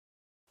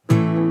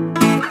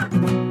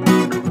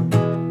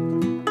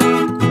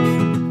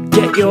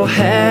your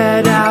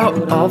head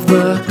out of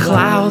the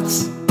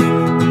clouds.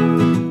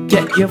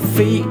 Get your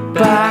feet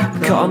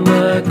back on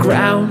the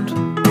ground.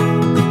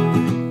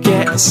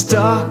 Get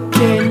stuck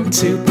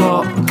into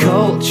pop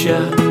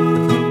culture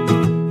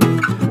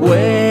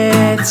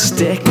with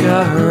Stick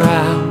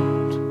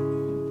Around.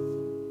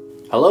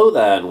 Hello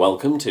there and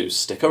welcome to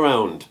Stick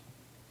Around,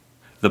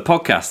 the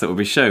podcast that will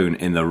be shown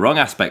in the wrong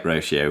aspect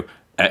ratio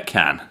at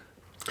Cannes.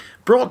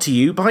 Brought to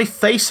you by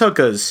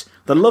Facehuggers,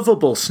 the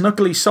lovable,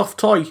 snuggly, soft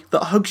toy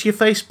that hugs your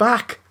face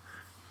back.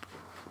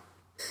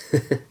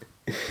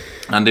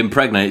 And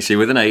impregnates you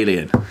with an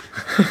alien.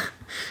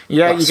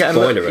 Yeah, you get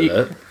spoiler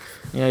alert.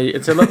 Yeah,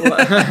 it's a little.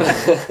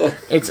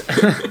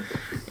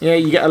 Yeah,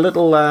 you get a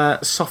little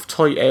soft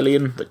toy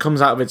alien that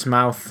comes out of its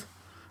mouth,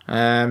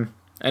 and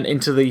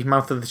into the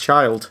mouth of the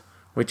child,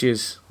 which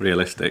is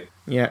Realistic.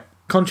 yeah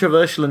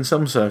controversial in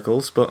some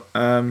circles, but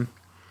a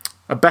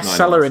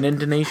bestseller in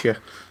Indonesia.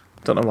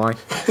 Don't know why.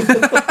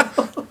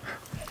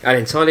 An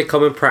entirely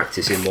common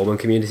practice in Mormon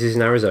communities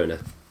in Arizona.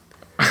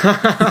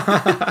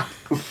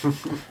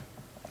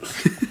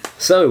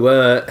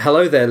 So,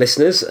 hello there,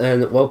 listeners,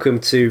 and welcome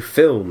to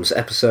Films,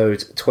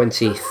 episode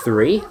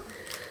 23.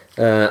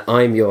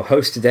 I'm your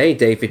host today,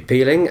 David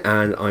Peeling,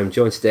 and I'm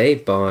joined today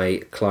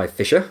by Clive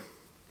Fisher.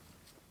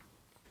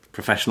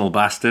 Professional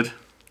bastard.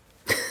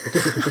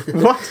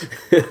 What?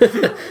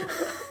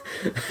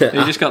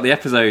 You just got the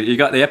episode. You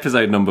got the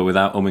episode number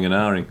without umming and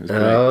ahhing. It was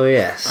great. Oh,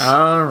 yes.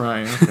 All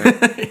right.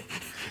 Okay.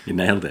 You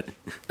nailed it.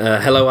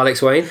 Hello,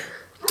 Alex Wayne.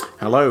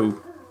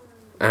 Hello.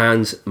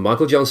 And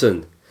Michael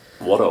Johnson.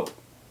 What up?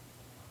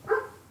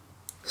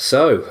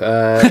 So,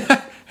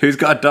 Who's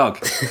got a dog?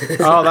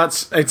 Oh,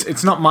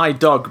 it's not my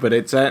dog, but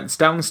it's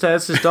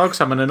downstairs' dog.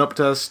 So I'm in an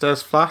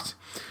upstairs flat,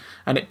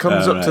 and it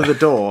comes up to the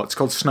door. It's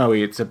called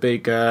Snowy. It's a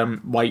big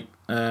white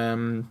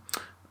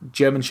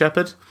German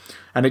Shepherd,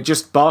 and it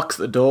just barks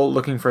at the door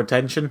looking for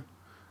attention.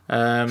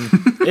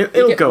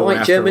 It'll go white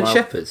after German a while.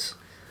 Shepherds.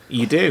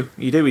 You do.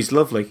 He's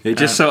lovely. It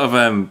just sort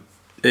of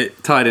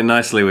it tied in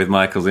nicely with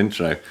Michael's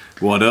intro.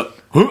 What up?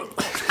 Oh,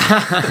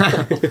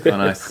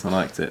 nice. I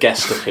liked it.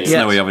 Guest appearance.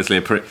 Snowy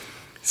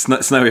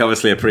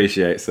obviously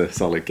appreciates a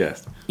solid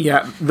guest.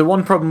 Yeah, the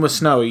one problem with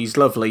Snowy, he's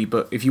lovely,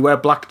 but if you wear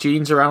black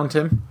jeans around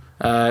him,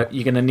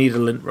 you're going to need a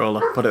lint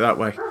roller, put it that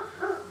way.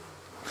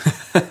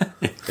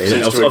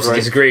 He obviously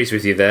disagrees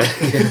with you there.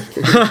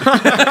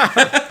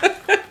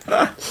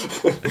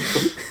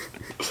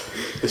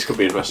 This could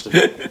be interesting.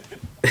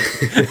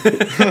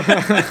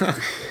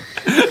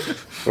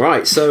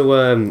 Right,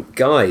 so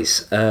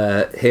guys,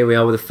 here we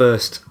are with the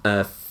first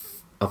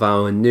of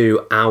our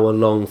new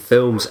hour-long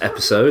films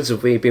episodes.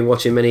 Have we been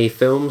watching many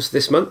films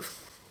this month?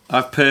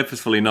 I've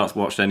purposefully not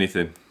watched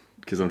anything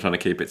because I'm trying to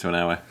keep it to an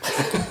hour.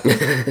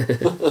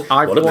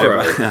 What a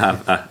pro.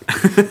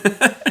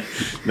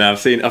 No, I've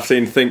seen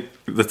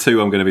the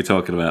two I'm going to be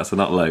talking about, so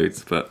not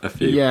loads, but a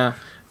few. Yeah.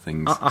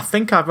 Things. I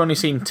think I've only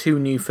seen 2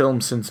 new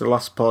films since the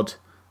last pod,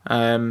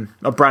 or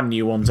brand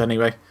new ones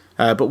anyway.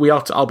 But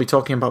I'll be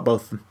talking about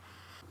both of them.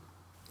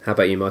 How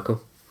about you,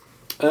 Michael?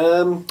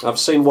 I've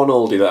seen one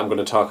oldie that I'm going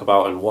to talk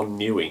about and one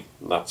newie.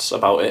 That's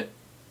about it.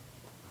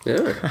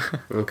 Yeah.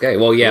 Okay.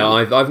 Well, yeah,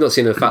 I've not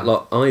seen a fat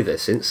lot either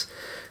since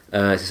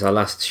our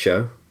last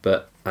show,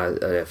 but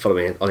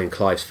following on in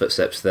Clive's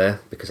footsteps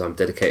there because I'm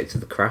dedicated to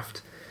the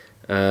craft.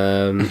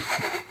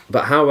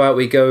 But how about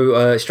we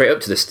go straight up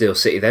to the Steel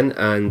City then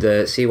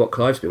and see what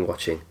Clive's been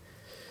watching?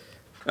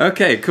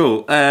 Okay,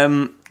 cool.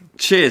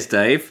 Cheers,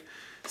 Dave.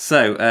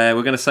 So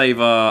we're going to save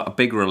our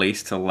big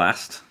release till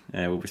last.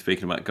 We'll be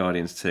speaking about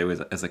Guardians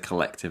 2 as a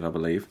collective, I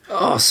believe.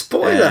 Oh,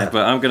 spoiler!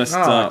 But I'm going to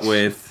start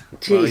with...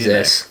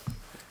 Jesus.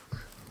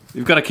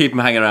 You've got to keep them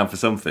hanging around for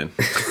something.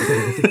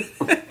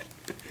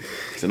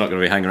 They're not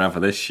going to be hanging around for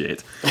this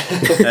shit.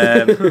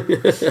 I'm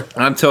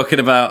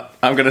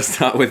going to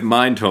start with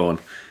Mindhorn,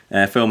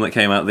 a film that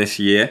came out this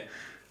year.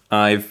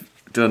 I've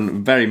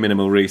done very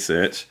minimal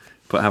research,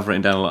 but have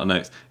written down a lot of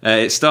notes.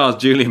 It stars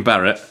Julian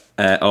Barrett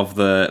of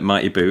the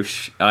Mighty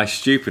Boosh. I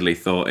stupidly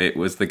thought it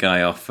was the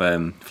guy off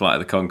Flight of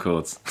the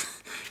Conchords.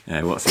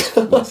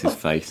 What's his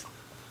face?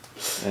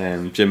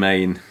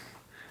 Jermaine.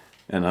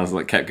 And I was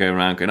like, kept going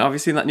around going, have you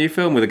seen that new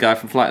film with the guy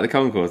from Flight of the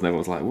Conchords? And everyone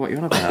was like, what are you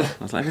on about?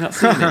 I was like, have you not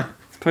seen it?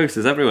 There's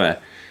posters everywhere.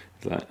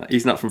 Like,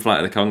 he's not from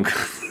Flight of the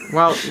Conchords.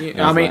 Well,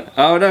 I mean... Like,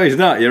 oh, no, he's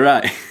not. You're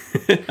right.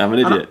 I'm an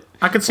idiot.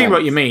 I can see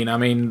what you mean. I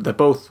mean, they're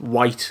both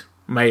white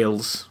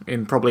males,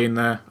 probably in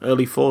their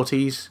early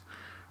 40s,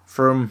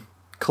 from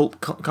cult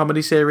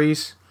comedy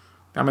series.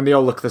 I mean, they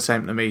all look the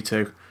same to me,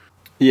 too.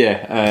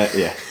 Yeah.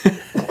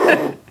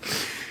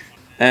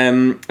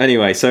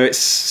 Anyway, so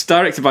it's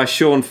directed by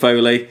Sean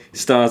Foley,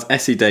 stars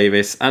Essie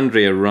Davis,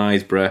 Andrea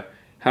Riseborough,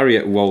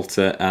 Harriet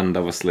Walter, and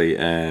obviously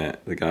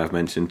the guy I've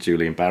mentioned,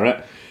 Julian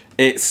Barrett.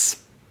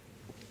 It's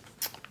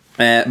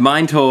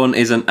Mindhorn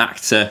is an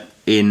actor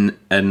in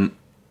an...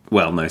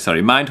 Well, no,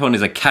 sorry. Mindhorn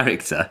is a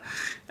character.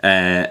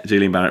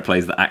 Julian Barrett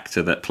plays the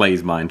actor that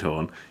plays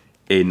Mindhorn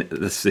in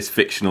this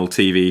fictional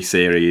TV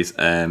series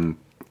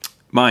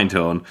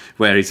Mindhorn,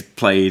 where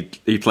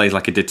he plays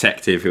like a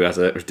detective who has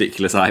a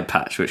ridiculous eye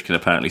patch which can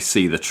apparently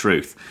see the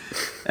truth.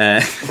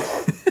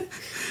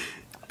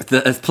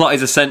 The plot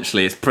is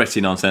essentially, it's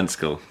pretty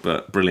nonsensical,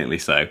 but brilliantly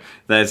so.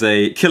 There's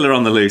a killer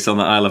on the loose on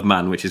the Isle of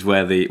Man, which is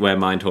where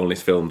Mindhorn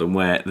is filmed and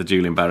where the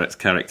Julian Barrett's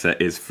character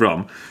is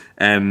from.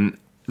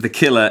 The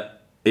killer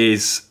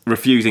is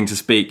refusing to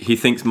speak. He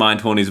thinks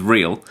Mindhorn is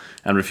real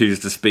and refuses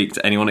to speak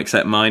to anyone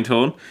except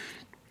Mindhorn,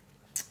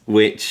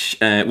 which,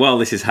 while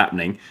this is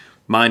happening,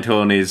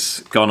 Mindhorn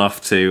is gone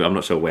off to, I'm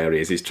not sure where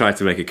he is, he's tried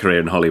to make a career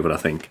in Hollywood, I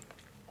think,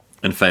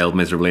 and failed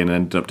miserably and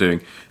ended up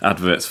doing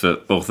adverts for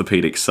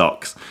orthopaedic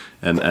socks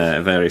and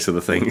various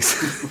other things.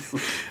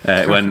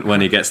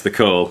 When he gets the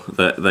call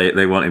that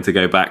they want him to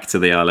go back to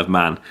the Isle of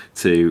Man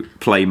to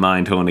play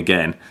Mindhorn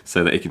again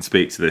so that he can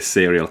speak to this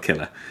serial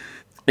killer.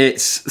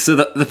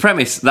 The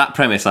premise,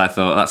 I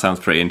thought, that sounds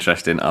pretty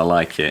interesting. I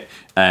like it.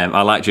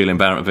 I like Julian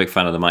Barrett, I'm a big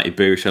fan of the Mighty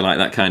Boosh. I like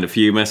that kind of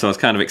humour, so I was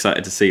kind of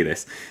excited to see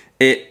this.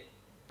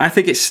 I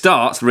think it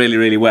starts really,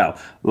 really well.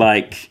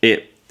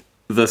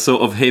 The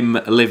sort of him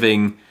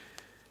living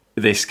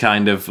this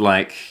kind of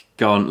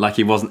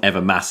he wasn't ever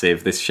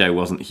massive. This show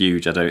wasn't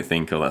huge, I don't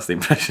think, or that's the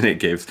impression it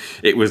gives.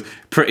 It was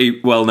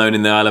pretty well known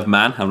in the Isle of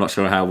Man. I'm not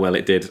sure how well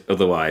it did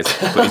otherwise,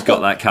 but he's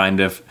got that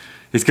kind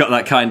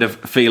of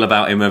feel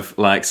about him of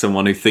like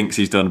someone who thinks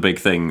he's done big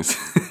things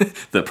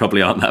that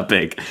probably aren't that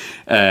big,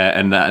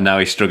 and now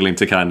he's struggling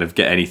to kind of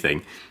get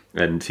anything.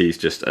 And he's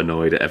just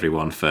annoyed at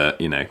everyone for,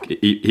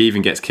 he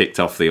even gets kicked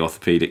off the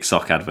orthopaedic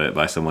sock advert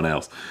by someone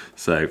else.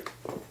 So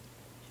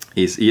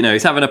he's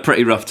having a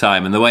pretty rough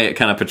time, and the way it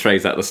kind of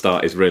portrays that at the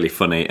start is really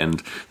funny,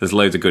 and there's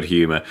loads of good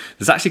humour.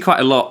 There's actually quite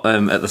a lot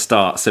at the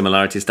start,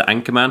 similarities to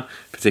Anchorman,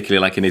 particularly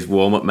like in his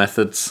warm-up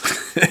methods.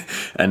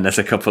 And there's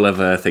a couple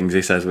of things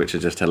he says which are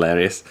just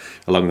hilarious,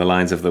 along the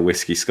lines of the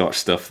whiskey scotch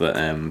stuff that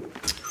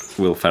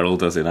Will Ferrell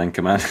does in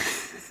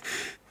Anchorman.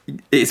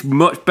 It's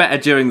much better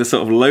during the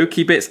sort of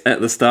low-key bits at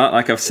the start.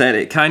 Like I've said,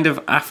 it kind of,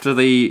 after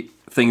the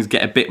things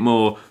get a bit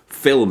more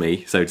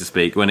filmy, so to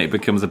speak, when it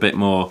becomes a bit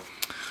more,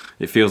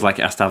 it feels like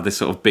it has to have this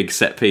sort of big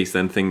set piece,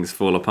 then things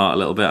fall apart a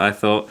little bit. I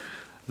thought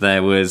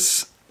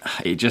the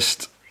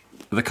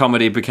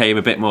comedy became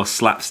a bit more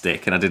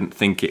slapstick, and I didn't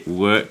think it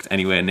worked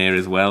anywhere near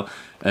as well.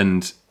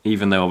 And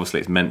even though obviously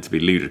it's meant to be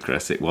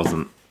ludicrous, it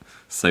wasn't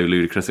so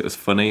ludicrous it was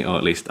funny, or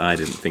at least I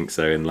didn't think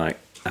so. And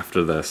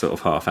after the sort of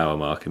half-hour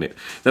mark, and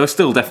there was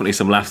still definitely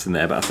some laughs in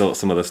there, but I thought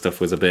some of the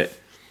stuff was a bit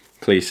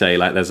cliche.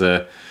 Like there's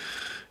a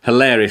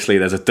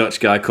Dutch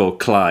guy called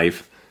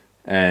Clive,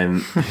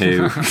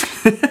 who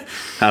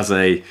has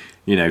a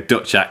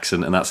Dutch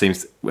accent,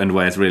 and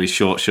wears really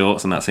short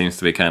shorts, and that seems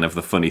to be kind of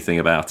the funny thing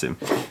about him,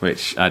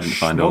 which I didn't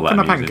find all that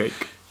amusing.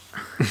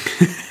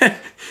 Pancake.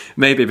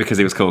 Maybe because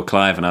he was called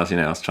Clive, and I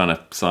was trying to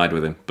side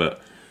with him,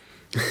 but.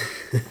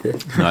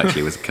 No,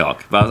 actually, it was a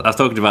cock. But I was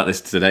talking about this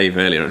to Dave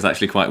earlier. It was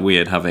actually quite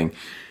weird having,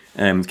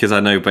 because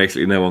I know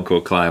basically no one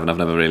called Clive, and I've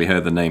never really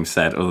heard the name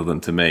said other than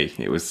to me.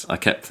 I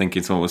kept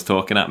thinking someone was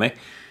talking at me,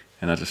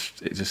 and it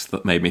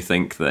just made me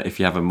think that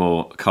if you have a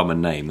more common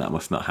name, that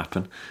must not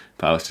happen.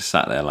 But I was just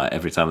sat there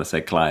every time they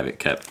said Clive, it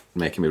kept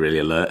making me really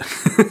alert.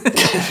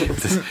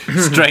 It's a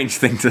strange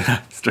thing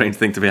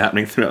to be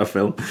happening throughout a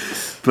film.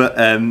 But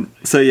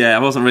I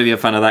wasn't really a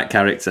fan of that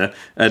character,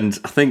 and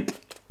I think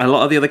a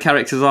lot of the other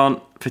characters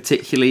aren't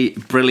particularly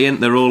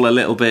brilliant. They're all a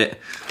little bit,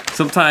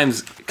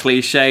 sometimes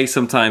cliche,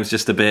 sometimes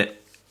just a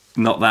bit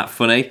not that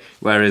funny.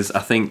 Whereas I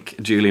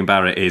think Julian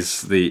Barrett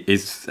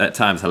is at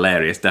times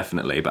hilarious,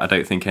 definitely, but I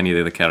don't think any of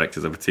the other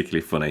characters are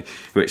particularly funny,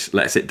 which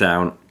lets it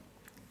down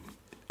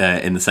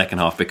in the second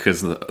half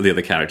because the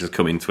other characters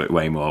come into it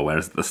way more,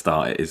 whereas at the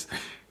start it is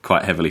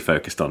quite heavily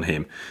focused on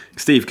him.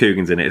 Steve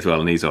Coogan's in it as well,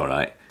 and he's all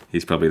right.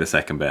 He's probably the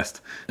second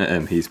best,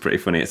 and he's pretty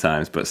funny at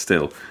times, but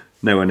still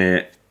nowhere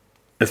near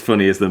as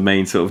funny as the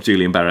main sort of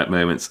Julian Barrett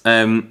moments.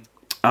 There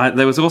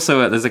was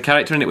also there's a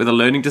character in it with a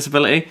learning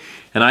disability,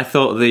 and I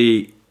thought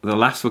the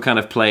laughs were kind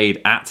of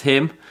played at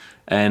him,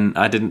 and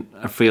I didn't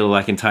feel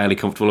entirely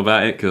comfortable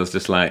about it because I was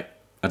just I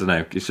don't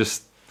know. It's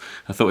just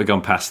I thought we'd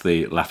gone past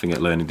the laughing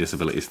at learning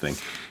disabilities thing.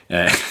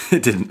 I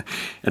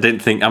didn't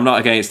think I'm not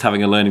against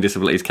having a learning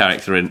disabilities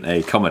character in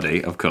a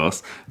comedy, of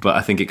course, but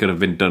I think it could have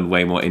been done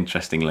way more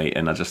interestingly,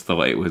 and I just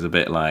thought it was a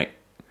bit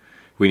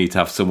we need to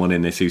have someone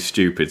in this who's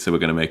stupid, so we're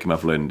going to make him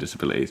have learning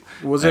disabilities.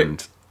 Was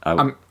it?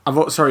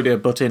 Sorry to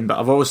butt in, but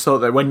I've always thought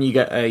that when you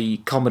get a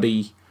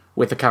comedy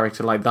with a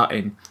character like that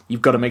in,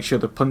 you've got to make sure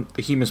the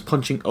humour's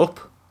punching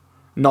up,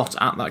 not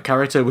at that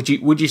character. Would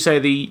you say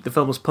the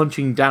film was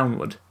punching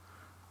downward?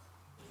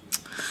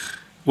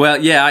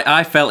 Well, yeah,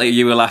 I felt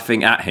you were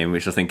laughing at him,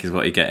 which I think is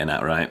what you're getting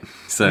at, right?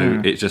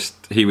 So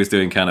he was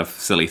doing kind of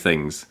silly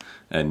things,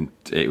 and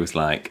it was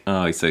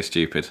oh, he's so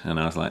stupid. And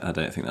I was I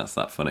don't think that's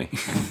that funny.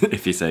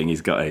 If you're saying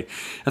he's got I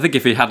think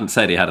if he hadn't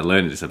said he had a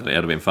learning disability,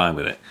 I'd have been fine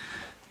with it.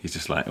 He's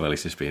just well,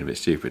 he's just being a bit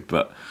stupid.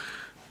 But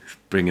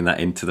bringing that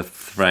into the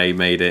fray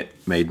made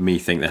me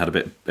think they had a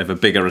bit of a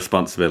bigger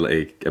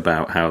responsibility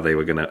about how they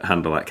were going to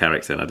handle that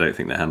character, and I don't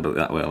think they handled it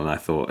that well. And I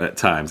thought at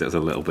times it was a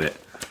little bit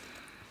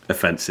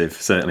offensive.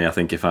 Certainly, I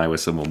think if I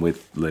was someone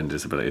with learning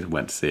disabilities and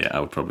went to see it,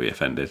 I would probably be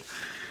offended.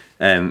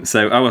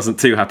 So I wasn't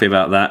too happy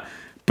about that.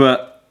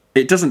 But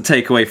it doesn't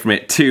take away from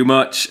it too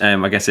much.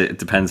 I guess it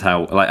depends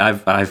how. Like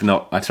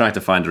I tried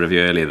to find a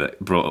review earlier that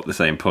brought up the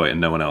same point, and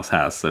no one else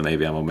has. So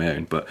maybe I'm on my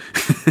own. But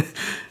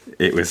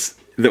it was.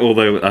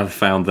 Although I've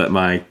found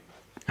that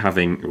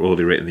having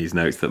already written these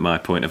notes, that my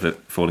point of it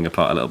falling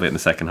apart a little bit in the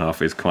second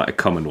half is quite a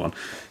common one.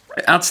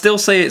 I'd still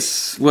say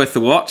it's worth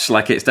the watch.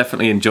 Like, it's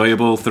definitely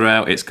enjoyable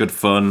throughout. It's good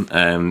fun.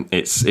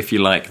 It's, if you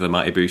like the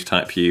Mighty Boosh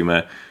type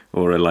humour,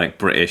 or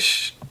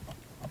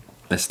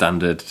a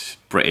standard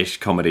British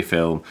comedy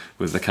film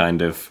with the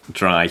kind of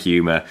dry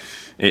humour.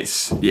 It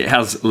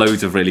has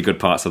loads of really good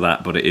parts of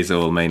that, but it is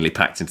all mainly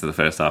packed into the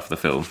first half of the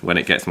film. When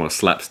it gets more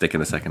slapstick in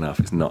the second half,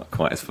 it's not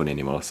quite as funny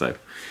anymore. So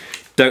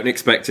don't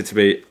expect it to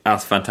be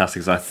as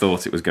fantastic as I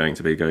thought it was going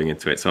to be going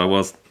into it. So I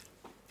was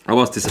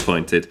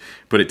disappointed,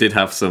 but it did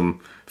have some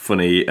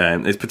funny.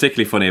 It's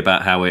particularly funny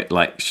about how it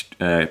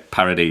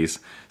parodies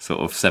sort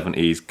of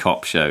 70s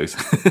cop shows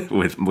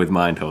with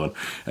Mindhorn,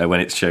 when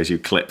it shows you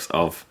clips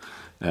of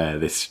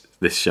this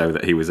show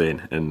that he was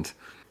in, and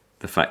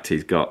the fact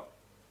he's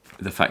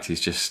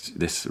just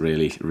this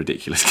really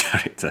ridiculous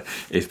character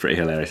is pretty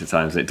hilarious at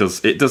times. It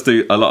does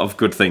do a lot of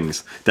good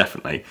things,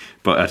 definitely,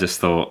 but I just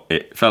thought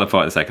it fell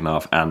apart in the second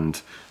half, and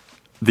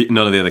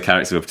none of the other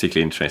characters were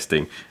particularly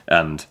interesting,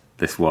 and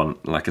this one,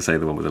 like I say,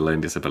 the one with the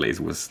learning disabilities,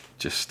 was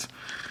just,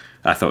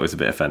 I thought it was a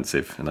bit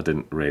offensive, and I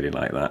didn't really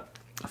like that.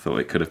 I thought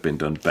it could have been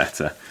done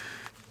better.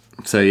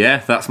 So yeah,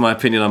 that's my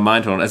opinion on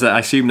Mindhorn. I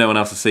assume no one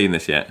else has seen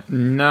this yet.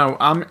 No,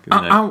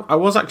 I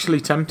was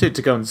actually tempted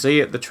to go and see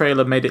it. The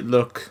trailer made it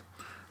look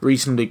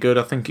reasonably good.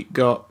 I think it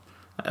got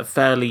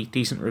fairly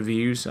decent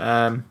reviews.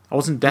 I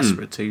wasn't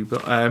desperate to,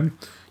 but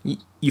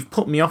you've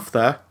put me off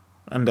there,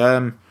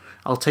 and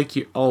I'll take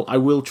you. I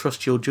will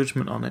trust your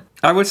judgment on it.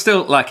 I would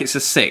still it's a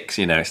 6.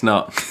 It's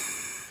not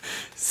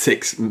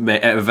 6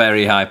 at a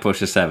very high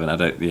push of 7.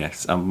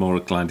 I'm more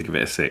inclined to give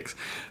it a 6,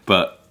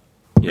 but.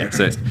 Yeah,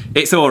 so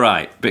it's all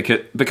right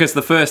because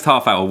the first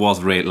half hour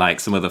was really like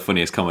some of the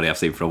funniest comedy I've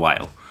seen for a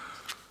while.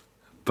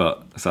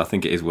 So I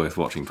think it is worth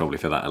watching probably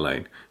for that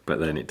alone. But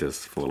then it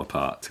does fall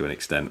apart to an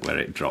extent where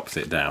it drops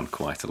it down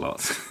quite a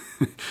lot.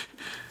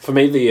 For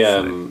me,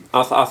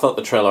 I thought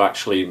the trailer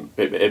actually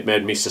it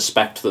made me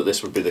suspect that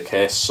this would be the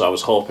case. So I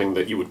was hoping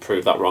that you would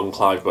prove that wrong,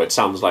 Clive. But it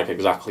sounds like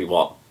exactly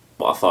what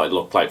I thought it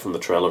looked like from the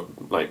trailer.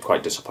 Like,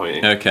 quite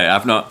disappointing. Okay,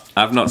 I've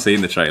not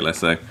seen the trailer,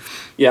 so.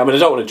 Yeah, I mean, I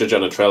don't want to judge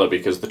on a trailer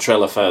because the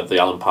trailer for the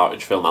Alan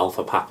Partridge film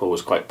Alpha Papa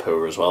was quite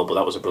poor as well, but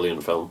that was a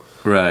brilliant film.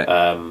 Right.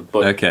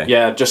 But okay.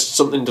 Yeah, just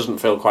something doesn't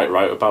feel quite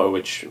right about it,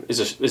 which is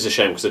a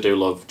shame because I do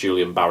love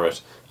Julian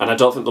Barrett, and I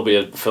don't think there'll be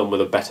a film with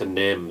a better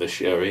name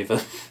this year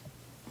either.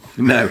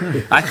 No,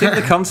 I think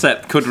the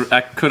concept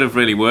could have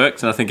really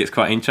worked, and I think it's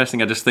quite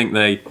interesting. I just think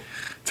they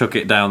took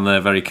it down the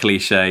very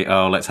cliche,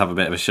 let's have a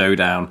bit of a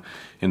showdown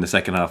in the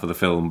second half of the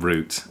film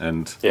route,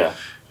 and yeah.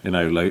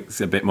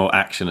 A bit more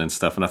action and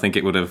stuff, and I think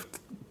it would have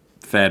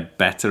fared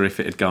better if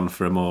it had gone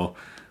for a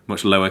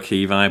much lower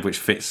key vibe, which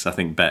fits, I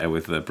think, better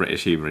with the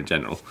British humour in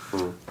general.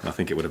 I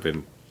think it would have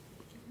been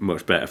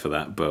much better for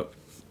that, but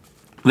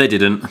they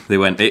didn't.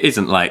 It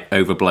isn't like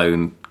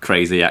overblown,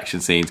 crazy action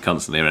scenes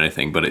constantly or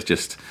anything, but it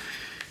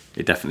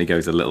definitely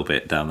goes a little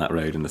bit down that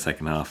road in the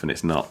second half, and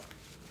it's not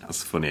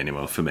as funny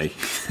anymore for me.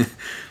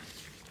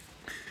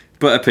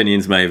 But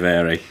opinions may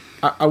vary.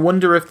 I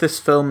wonder if this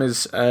film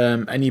is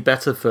any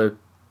better for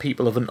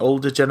people of an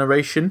older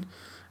generation.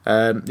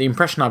 The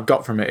impression I've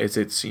got from it is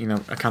it's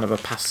a kind of a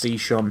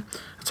pastiche on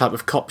a type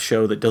of cop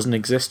show that doesn't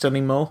exist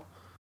anymore.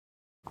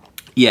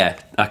 Yeah,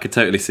 I could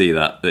totally see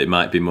that it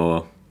might be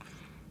more.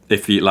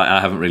 If you I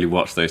haven't really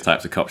watched those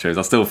types of cop shows.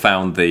 I still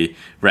found the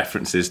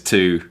references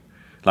to,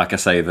 like I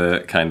say,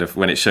 the kind of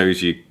when it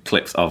shows you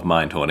clips of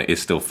Mindhorn, it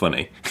is still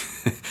funny.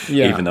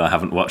 Yeah. Even though I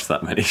haven't watched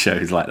that many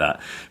shows like that.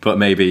 But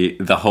maybe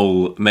the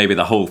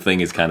whole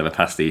thing is kind of a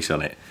pastiche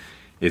on it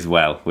as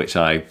well, which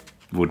I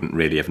wouldn't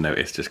really have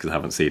noticed just because I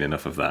haven't seen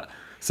enough of that.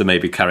 So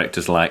maybe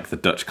characters like the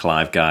Dutch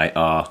Clive guy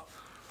are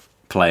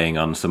playing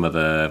on some of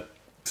the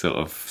sort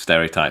of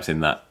stereotypes in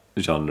that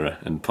genre,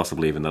 and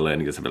possibly even the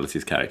learning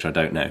disabilities character. I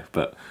don't know,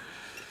 but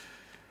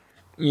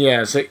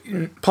yeah, so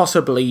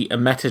possibly a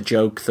meta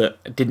joke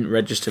that didn't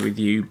register with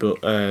you, but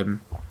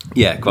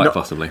yeah, quite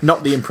possibly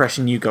not the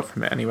impression you got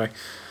from it anyway.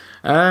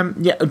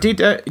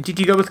 Did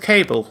you go with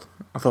Cable?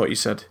 I thought you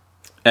said.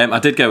 I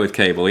did go with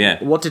Cable.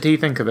 Yeah. What did he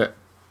think of it?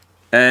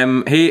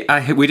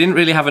 We didn't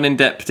really have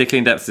particularly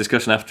in-depth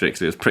discussion after it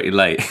because it was pretty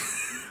late.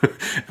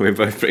 We were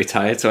both pretty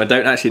tired, so I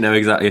don't actually know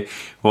exactly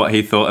what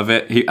he thought of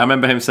it. I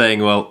remember him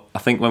saying, well, I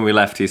think when we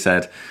left he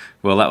said,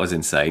 well, that was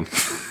insane.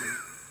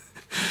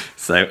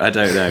 So I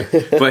don't know.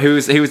 But he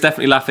was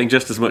definitely laughing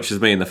just as much as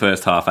me in the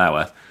first half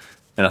hour,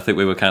 and I think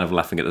we were kind of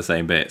laughing at the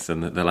same bits,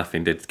 and the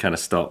laughing did kind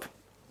of stop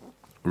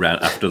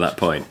around after that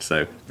point.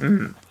 So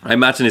I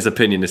imagine his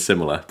opinion is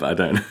similar, but I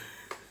don't know.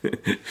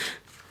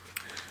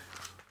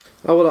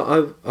 Oh,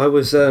 well, I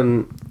was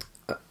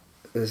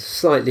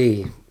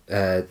slightly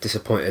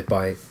disappointed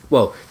by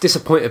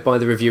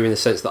the review in the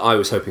sense that I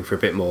was hoping for a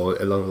bit more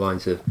along the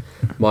lines of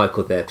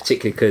Michael there,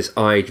 particularly because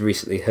I'd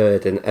recently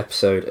heard an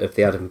episode of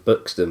the Adam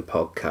Buxton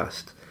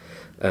podcast.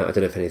 I don't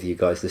know if any of you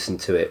guys listened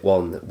to it.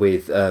 One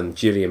with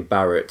Julian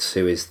Barrett,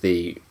 who is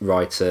the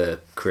writer,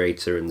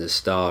 creator, and the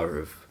star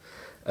of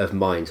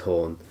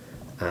Mindhorn,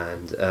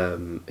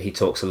 and he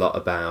talks a lot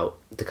about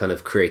the kind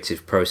of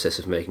creative process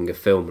of making a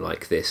film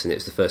like this. And it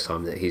was the first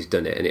time that he's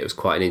done it, and it was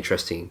quite an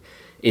interesting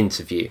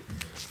interview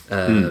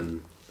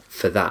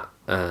for that.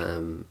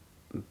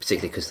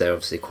 Particularly because they're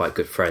obviously quite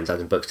good friends,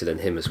 Adam Buxton and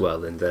him as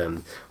well.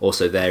 And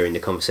also there in the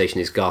conversation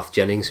is Garth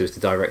Jennings, who is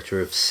the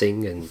director of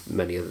Sing and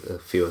a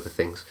few other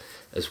things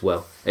as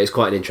well. It's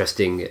quite an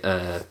interesting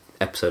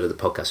episode of the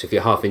podcast. So if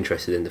you're half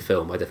interested in the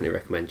film, I definitely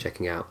recommend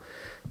checking out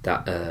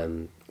that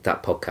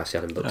podcast,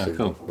 Adam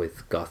Buxton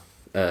with Garth,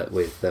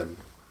 with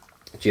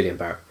Julian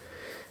Barrett.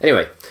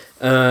 Anyway,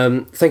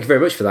 thank you very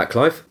much for that,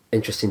 Clive.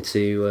 Interesting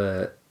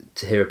to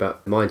hear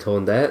about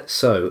Mindhorn there.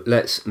 So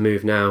let's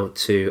move now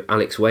to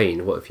Alex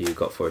Wayne. What have you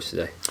got for us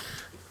today?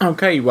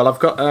 Okay, well, I've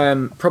got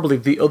probably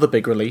the other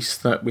big release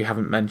that we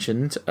haven't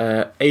mentioned,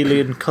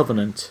 Alien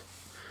Covenant.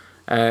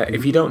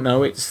 If you don't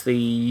know, it's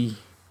the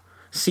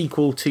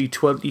sequel to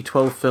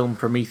 2012 film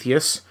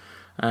Prometheus.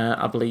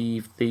 I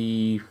believe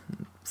the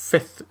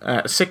sixth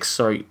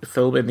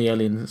film in the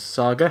Alien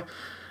saga.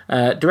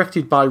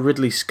 Directed by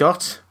Ridley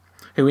Scott,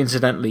 who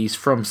incidentally is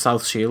from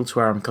South Shields,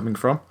 where I'm coming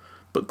from,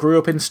 but grew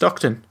up in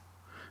Stockton.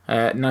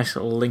 Nice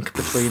little link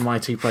between my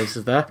two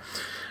places there.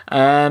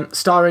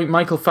 Starring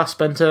Michael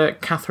Fassbender,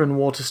 Catherine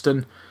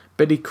Waterston,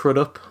 Billy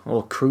Crudup,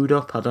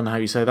 I don't know how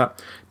you say that,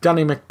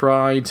 Danny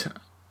McBride,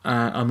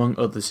 among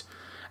others.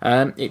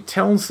 It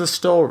tells the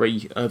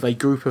story of a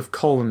group of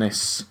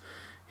colonists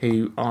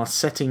who are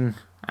setting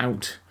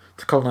out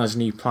to colonise a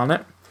new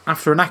planet.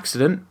 After an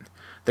accident,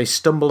 they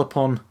stumble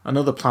upon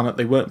another planet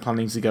they weren't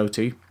planning to go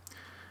to,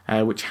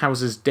 which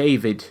houses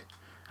David,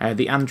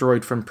 the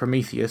android from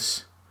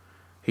Prometheus,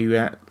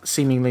 who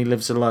seemingly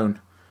lives alone.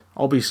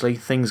 Obviously,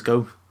 things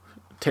go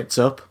tits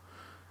up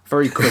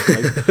very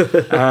quickly,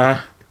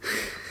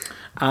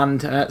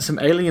 and some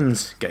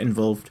aliens get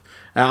involved.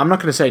 I'm not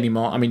going to say any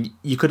more. I mean,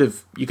 you could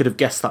have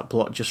guessed that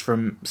plot just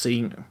from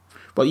seeing.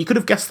 Well, you could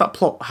have guessed that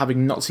plot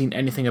having not seen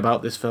anything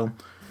about this film.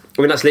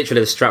 I mean, that's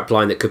literally the strap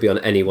line that could be on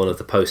any one of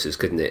the posters,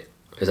 couldn't it?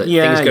 It's like,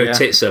 things go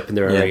tits up and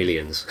there are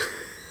aliens.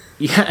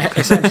 Yeah,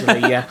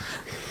 essentially, yeah.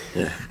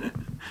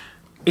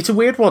 It's a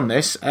weird one,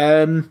 this.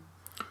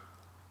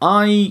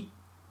 I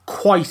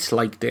quite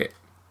liked it.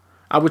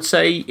 I would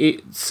say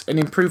it's an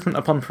improvement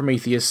upon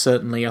Prometheus,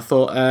 certainly. I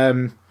thought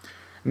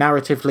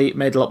narratively it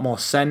made a lot more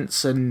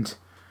sense, and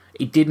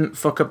it didn't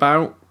fuck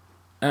about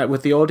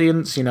with the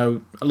audience. You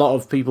know, a lot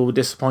of people were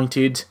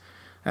disappointed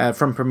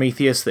from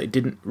Prometheus that it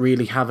didn't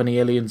really have any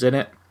aliens in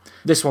it.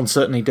 This one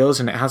certainly does,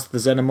 and it has the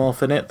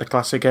Xenomorph in it, the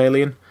classic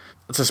alien.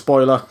 It's a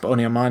spoiler, but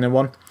only a minor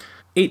one.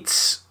 It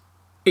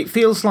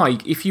feels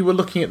like if you were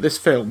looking at this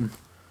film,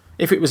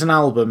 if it was an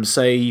album,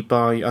 say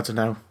by, I don't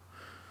know,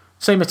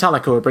 say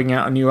Metallica were bringing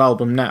out a new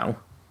album now,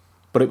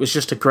 but it was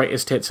just a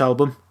greatest hits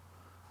album,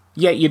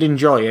 yeah, you'd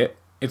enjoy it.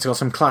 It's got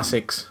some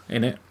classics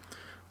in it,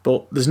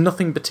 but there's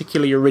nothing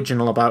particularly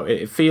original about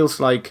it. It feels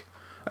like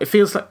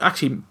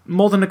actually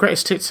more than a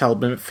greatest hits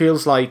album. It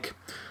feels like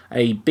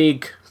a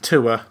big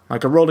tour,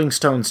 like a Rolling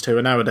Stones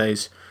tour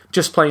nowadays,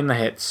 just playing the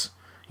hits.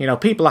 You know,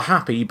 people are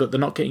happy, but they're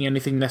not getting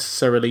anything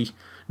necessarily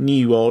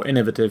new or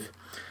innovative.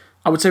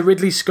 I would say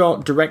Ridley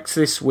Scott directs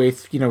this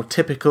with, you know,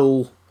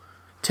 typical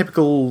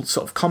sort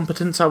of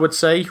competence, I would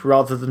say,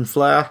 rather than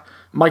flair.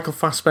 Michael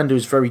Fassbender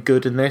is very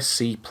good in this.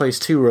 He plays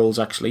two roles,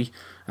 actually.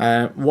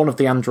 One of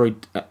the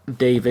android,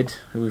 David,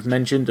 who we've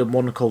mentioned, and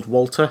one called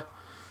Walter.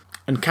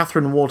 And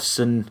Catherine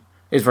Waterston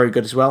is very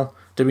good as well,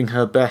 doing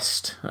her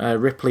best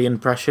Ripley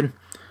impression.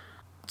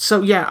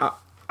 So, yeah,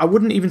 I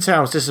wouldn't even say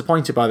I was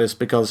disappointed by this,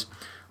 because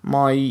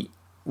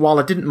while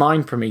I didn't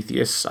mind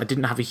Prometheus, I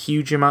didn't have a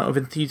huge amount of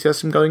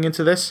enthusiasm going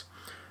into this.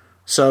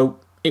 So,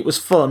 it was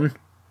fun,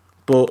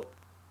 but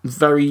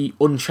very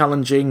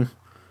unchallenging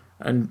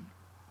and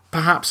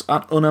perhaps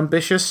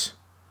unambitious.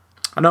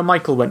 I know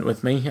Michael went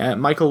with me.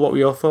 Michael, what were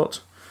your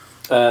thoughts?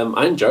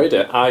 I enjoyed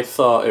it. I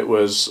thought it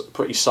was a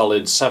pretty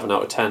solid 7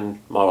 out of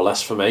 10, more or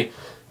less, for me.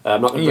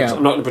 I'm not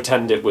going to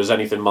pretend it was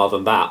anything more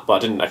than that, but I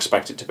didn't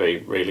expect it to be,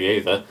 really,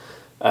 either.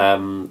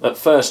 At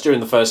first, during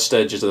the first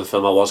stages of the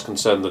film, I was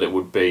concerned that it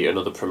would be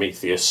another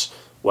Prometheus,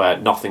 where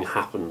nothing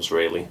happens,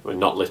 really. I mean,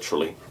 not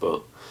literally,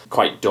 but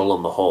quite dull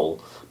on the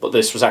whole. But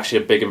this was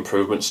actually a big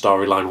improvement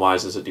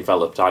storyline-wise as it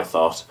developed, I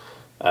thought.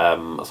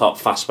 I thought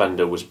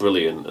Fassbender was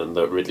brilliant, and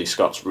that Ridley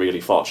Scott's really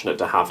fortunate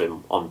to have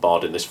him on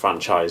board in this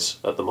franchise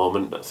at the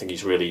moment. I think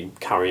he's really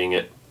carrying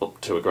it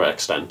up to a great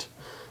extent.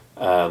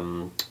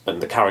 And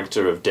the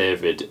character of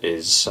David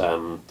is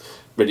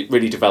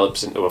really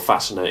develops into a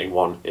fascinating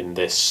one in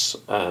this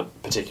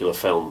particular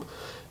film,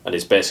 and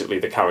is basically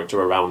the character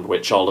around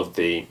which all of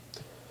the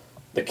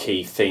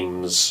key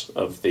themes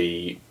of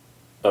the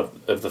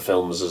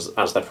films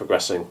as they're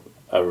progressing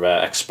are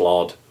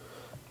explored.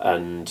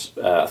 And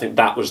I think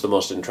that was the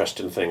most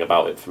interesting thing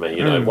about it for me.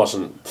 You know, it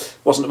wasn't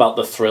about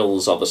the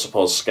thrills or the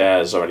supposed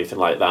scares or anything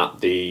like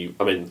that. The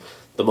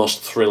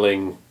most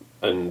thrilling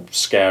and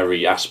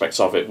scary aspects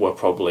of it were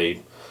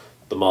probably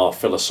the more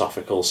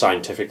philosophical,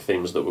 scientific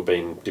themes that were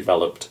being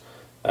developed.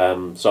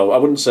 So I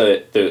wouldn't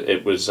say that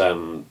it was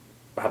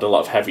had a lot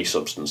of heavy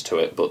substance to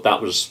it, but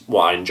that was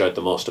what I enjoyed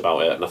the most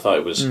about it, and I thought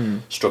it was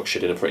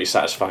structured in a pretty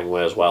satisfying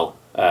way as well.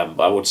 But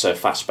I would say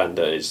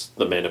Fassbender is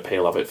the main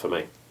appeal of it for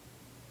me.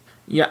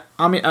 Yeah,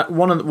 I mean,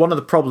 one of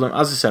the problems,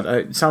 as I said,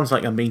 it sounds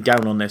like I'm being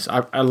down on this.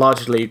 I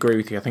largely agree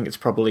with you. I think it's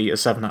probably a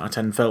 7 out of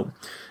 10 film.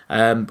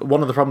 But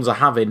one of the problems I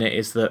have in it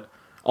is that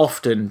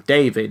often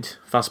David,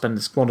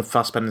 one of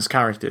Fassbender's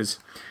characters,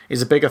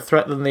 is a bigger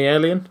threat than the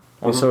alien,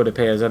 or so it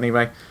appears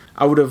anyway.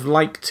 I would have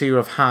liked to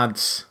have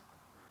had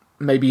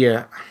maybe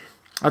the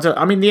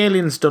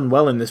alien's done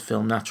well in this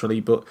film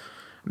naturally, but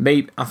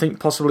I think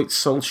possibly it's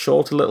sold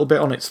short a little bit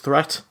on its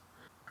threat.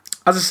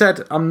 As I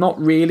said, I'm not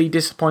really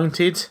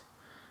disappointed.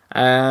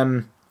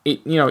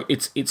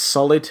 It's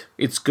solid.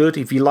 It's good.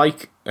 If you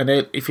like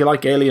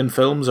Alien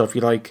films, or if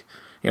you like,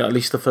 at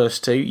least the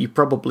first two, you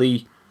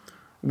probably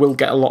will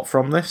get a lot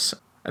from this.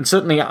 And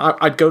certainly,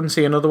 I'd go and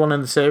see another one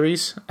in the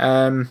series.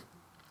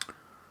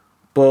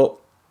 But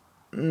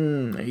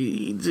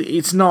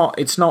it's not.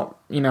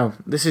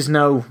 This is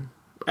no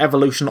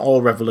evolution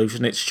or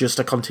revolution. It's just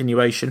a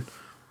continuation.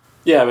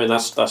 Yeah, I mean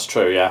that's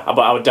true. Yeah,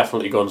 but I would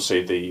definitely go and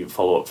see the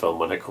follow-up film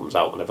when it comes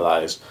out, whenever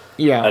that is.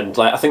 Yeah, and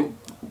I think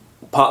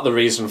part of the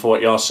reason for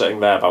what you're saying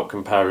there about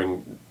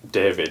comparing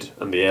David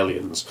and the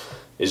aliens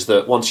is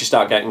that once you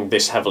start getting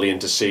this heavily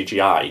into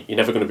CGI, you're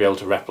never going to be able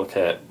to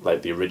replicate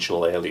like the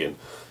original Alien.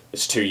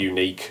 It's too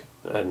unique,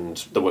 and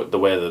the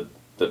way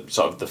that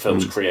sort of the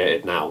film's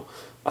created now,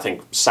 I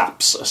think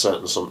saps a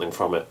certain something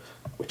from it,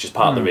 which is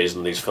part of the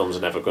reason these films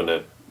are never going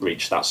to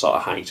reach that sort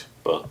of height.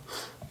 But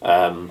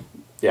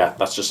yeah,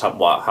 that's just how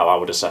I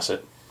would assess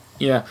it.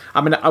 Yeah,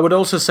 I mean, I would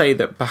also say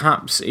that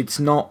perhaps it's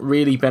not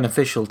really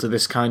beneficial to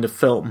this kind of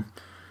film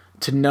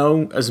to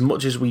know as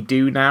much as we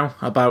do now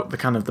about the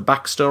kind of the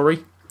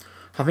backstory.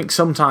 I think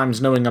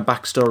sometimes knowing a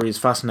backstory is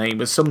fascinating,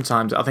 but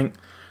sometimes I think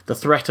the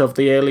threat of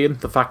the alien,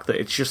 the fact that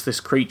it's just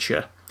this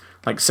creature,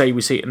 like say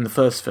we see it in the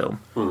first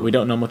film, we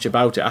don't know much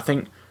about it. I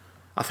think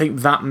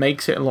that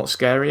makes it a lot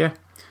scarier.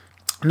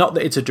 Not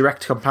that it's a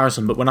direct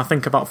comparison, but when I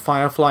think about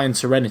Firefly and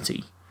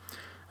Serenity,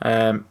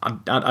 I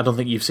don't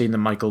think you've seen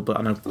them, Michael, but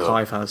I know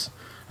Clive has.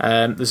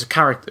 There's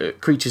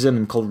creatures in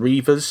them called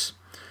Reavers,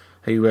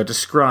 who are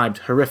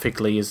described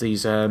horrifically as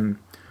these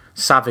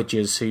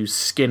savages who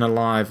skin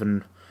alive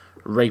and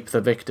rape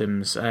their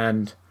victims,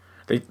 and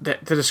they're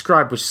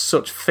described with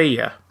such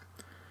fear.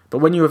 But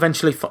when you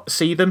eventually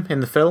see them in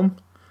the film,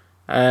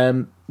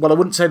 I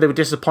wouldn't say they were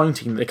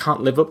disappointing. They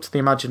can't live up to the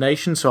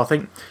imagination, so I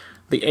think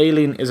the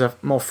alien is a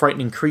more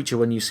frightening creature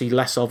when you see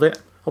less of it.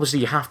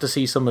 Obviously, you have to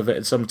see some of it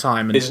at some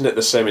time. And isn't it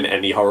the same in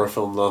any horror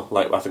film, though?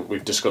 Like, I think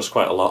we've discussed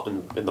quite a lot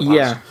in the past.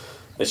 Yeah.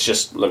 It's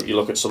just, you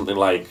look at something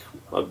like,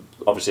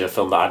 obviously a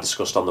film that I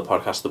discussed on the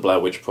podcast, The Blair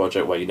Witch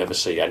Project, where you never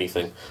see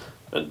anything.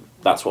 And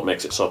that's what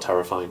makes it so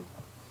terrifying.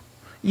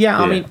 Yeah,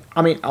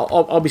 I mean,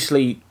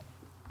 obviously,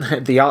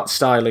 the art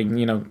styling,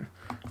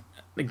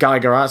 the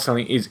Geiger art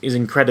styling is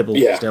incredible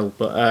still.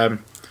 But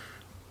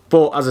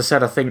as I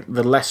said, I think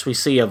the less we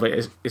see of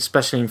it,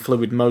 especially in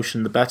fluid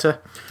motion, the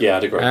better. Yeah,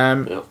 I'd agree.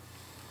 Yeah.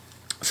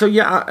 So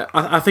yeah,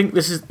 I think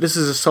this is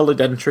a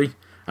solid entry,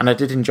 and I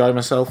did enjoy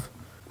myself,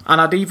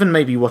 and I'd even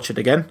maybe watch it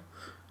again.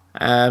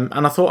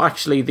 And I thought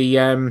actually the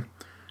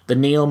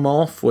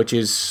neomorph, which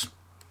is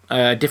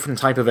a different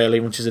type of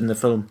alien, which is in the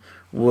film,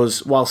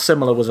 while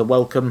similar, was a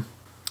welcome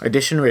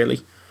addition,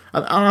 really.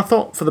 And I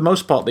thought for the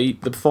most part the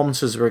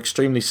performances were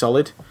extremely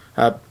solid,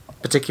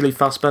 particularly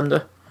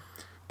Fassbender.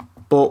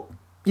 But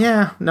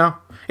yeah, no,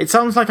 it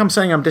sounds like I'm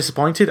saying I'm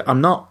disappointed.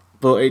 I'm not,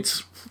 but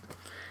it's.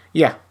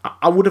 Yeah,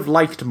 I would have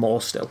liked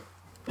more still.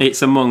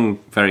 It's among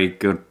very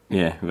good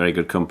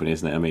company,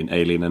 isn't it? I mean,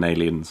 Alien and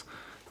Aliens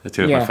are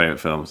two of my favourite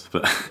films.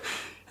 But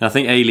I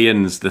think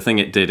Aliens, the thing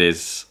it did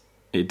is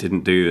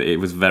it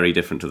was very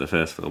different to the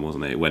first film,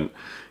 wasn't it? It went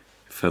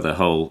for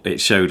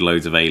it showed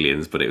loads of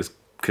aliens, but it was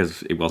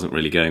because it wasn't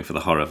really going for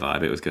the horror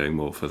vibe. It was going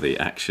more for the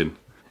action,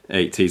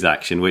 80s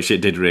action, which it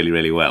did really,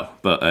 really well.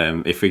 But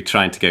if we're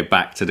trying to go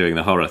back to doing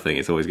the horror thing,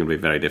 it's always going to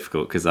be very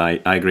difficult, because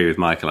I agree with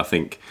Michael. I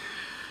think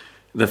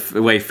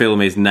the way film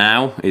is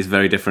now is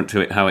very different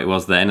to how it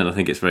was then, and I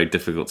think it's very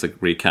difficult to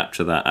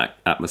recapture that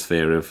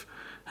atmosphere of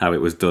how it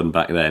was done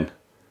back then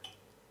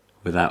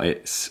without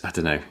it. I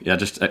don't know. Yeah,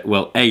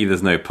 A,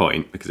 there's no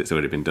point because it's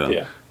already been done.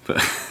 Yeah. But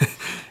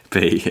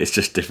B, it's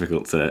just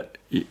difficult to.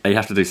 You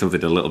have to do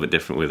something a little bit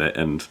different with it,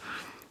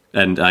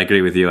 and I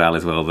agree with you, Al,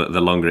 as well. That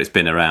the longer it's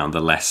been around,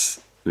 the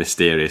less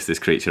mysterious this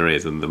creature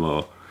is, and the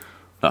more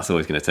that's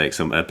always going to take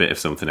a bit of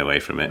something away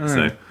from it.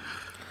 So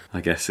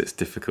I guess it's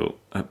difficult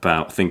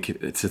to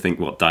think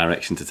what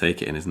direction to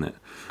take it in, isn't it?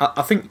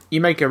 I think you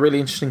make a really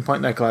interesting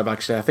point there, Clive,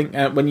 actually. I think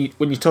when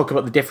you talk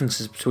about the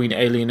differences between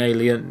Alien and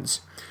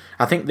Aliens,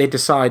 I think they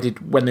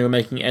decided when they were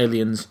making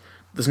Aliens,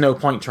 there's no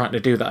point trying to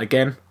do that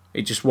again.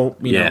 It just won't,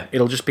 you Yeah. know,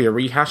 it'll just be a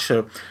rehash.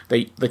 So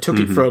they took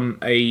it from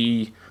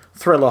a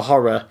thriller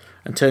horror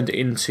and turned it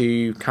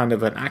into kind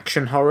of an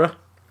action horror.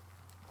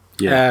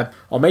 Yeah.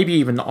 Or maybe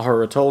even not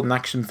horror at all, an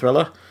action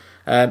thriller.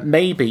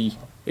 Maybe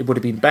it would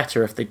have been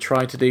better if they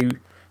tried to do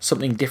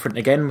something different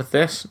again with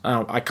this.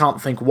 I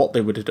can't think what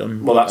they would have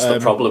done. Well, but, that's the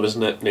problem,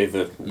 isn't it?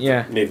 Neither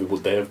Yeah.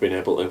 would they have been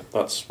able to.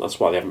 That's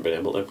why they haven't been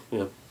able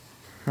to.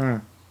 Yeah.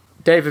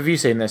 Dave, have you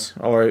seen this,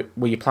 or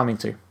were you planning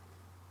to?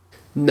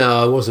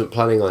 No, I wasn't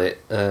planning on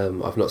it.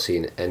 I've not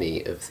seen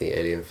any of the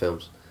Alien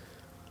films.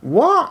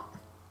 What?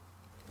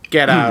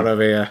 Get out of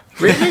here.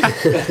 Really?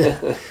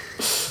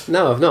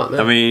 No, I've not. No.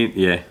 I mean,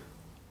 yeah.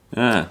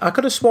 Ah. I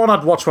could have sworn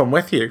I'd watch one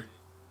with you.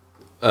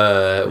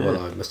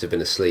 Well, I must have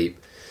been asleep.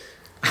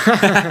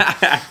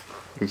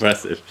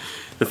 Impressive.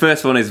 The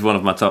first one is one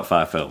of my top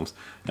 5 films.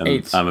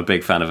 It's- I'm a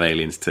big fan of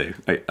Aliens too.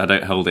 I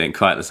don't hold it in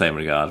quite the same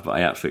regard, but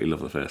I absolutely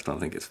love the first one. I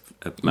think it's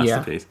a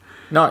masterpiece.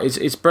 No,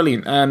 it's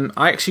brilliant.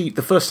 I actually,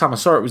 the first time I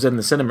saw it was in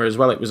the cinema as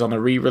well. It was on a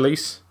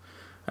re-release.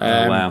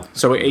 Wow.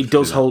 So it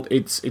does hold.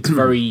 It's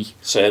very.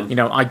 Same. You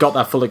know, I got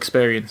that full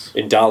experience.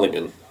 In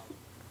Darlington.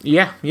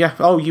 Yeah.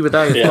 Oh, you were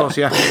there, of Yeah. course.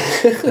 Yeah.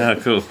 Oh,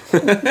 cool.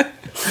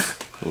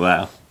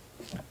 Wow.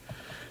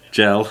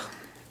 Gel.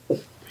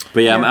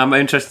 But yeah, I'm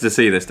interested to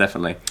see this,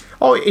 definitely.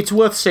 Oh, it's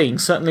worth seeing.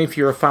 Certainly, if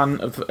you're a fan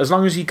of, as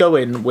long as you go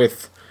in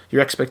with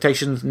your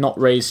expectations not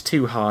raised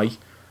too high,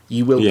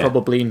 you will Yeah.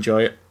 probably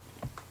enjoy it.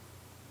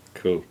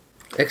 Cool.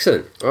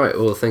 Excellent. All right.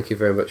 Well, thank you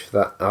very much for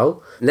that,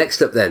 Al.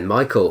 Next up, then,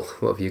 Michael.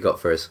 What have you got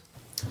for us?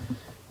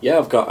 Yeah,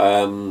 I've got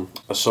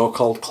a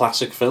so-called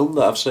classic film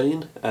that I've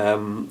seen,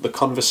 The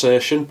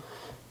Conversation,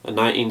 a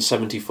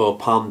 1974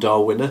 Palme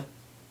d'Or winner,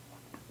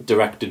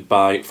 directed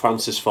by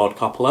Francis Ford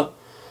Coppola.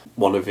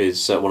 One of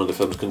the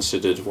films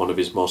considered one of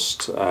his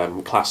most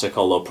classic,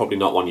 although probably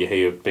not one you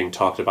hear being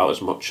talked about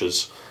as much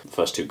as the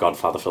first 2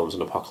 Godfather films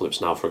and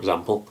Apocalypse Now, for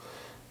example.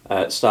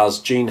 It stars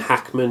Gene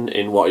Hackman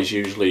in what is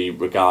usually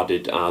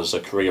regarded as a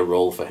career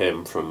role for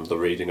him from the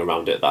reading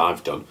around it that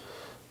I've done.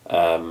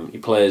 He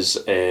plays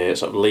a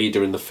sort of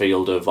leader in the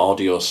field of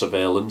audio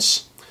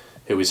surveillance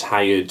who is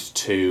hired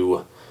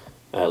to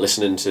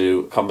listen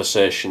into a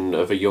conversation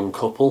of a young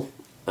couple,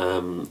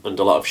 and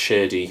a lot of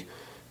shady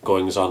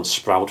goings-on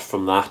sprout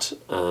from that.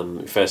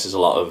 He faces a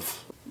lot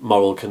of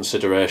moral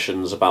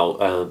considerations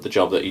about the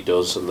job that he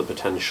does and the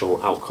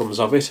potential outcomes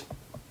of it.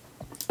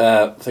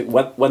 I think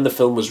when the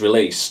film was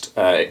released,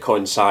 it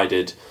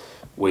coincided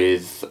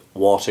with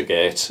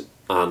Watergate,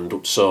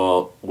 and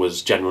so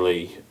was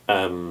generally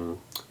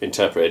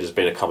interpreted as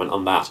being a comment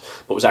on that,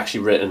 but was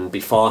actually written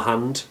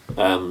beforehand,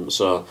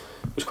 so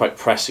it was quite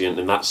prescient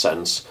in that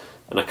sense.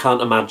 And I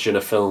can't imagine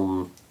a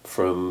film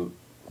from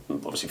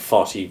obviously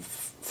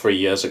 43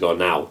 years ago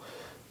now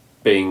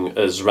being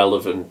as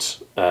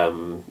relevant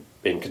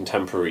in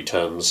contemporary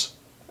terms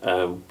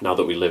now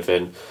that we live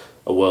in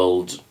a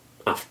world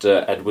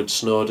after Edward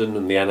Snowden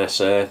and the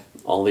NSA.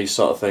 All these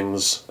sort of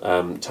things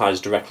ties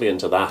directly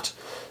into that.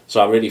 So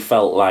I really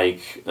felt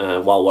like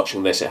while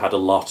watching this, it had a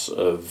lot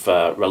of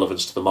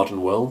relevance to the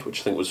modern world,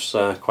 which I think was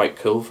quite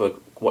cool for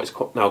what is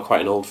now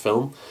quite an old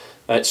film.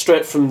 It's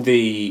straight from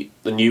the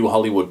new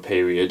Hollywood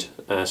period,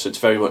 so it's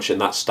very much in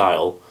that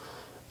style.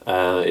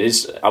 It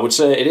is. I would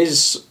say it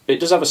is. It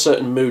does have a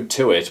certain mood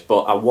to it,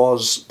 but I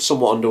was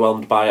somewhat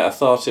underwhelmed by it. I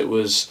thought it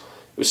was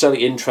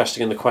certainly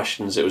interesting in the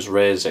questions it was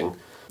raising.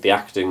 The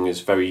acting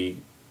is very,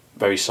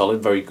 very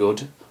solid, very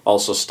good.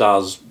 Also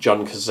stars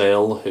John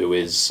Cazale, who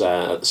is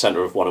at the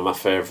centre of one of my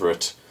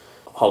favourite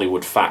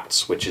Hollywood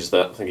facts, which is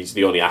that I think he's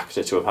the only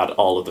actor to have had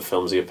all of the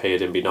films he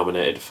appeared in be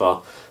nominated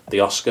for the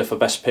Oscar for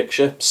Best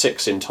Picture,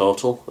 6 in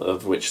total,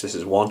 of which this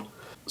is 1.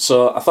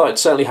 So I thought it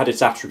certainly had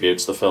its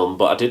attributes, the film,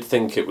 but I did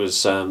think it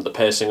was the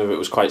pacing of it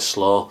was quite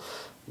slow.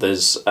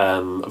 There's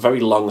a very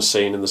long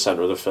scene in the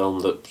centre of the film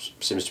that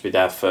seems to be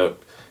there for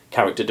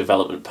character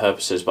development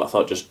purposes, but I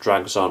thought it just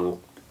drags on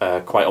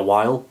quite a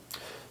while.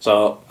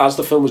 So as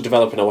the film was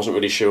developing, I wasn't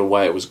really sure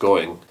where it was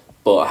going,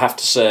 but I have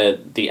to say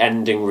the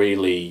ending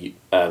really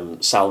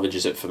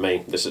salvages it for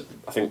me.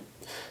 I think,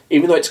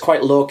 even though it's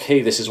quite low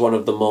key, this is one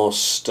of the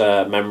most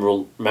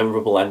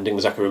memorable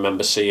endings I can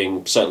remember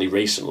seeing, certainly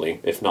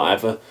recently, if not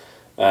ever.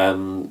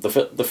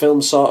 The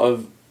film sort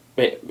of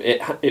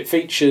it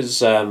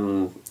features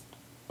a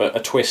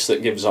twist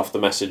that gives off the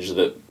message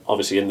that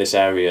obviously in this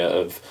area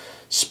of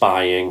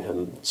spying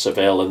and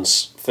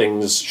surveillance,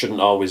 things shouldn't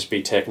always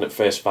be taken at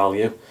face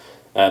value.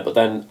 But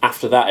then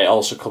after that, it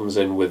also comes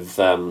in with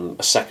a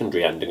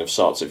secondary ending of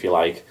sorts, if you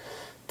like,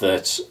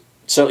 that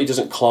certainly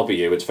doesn't clobber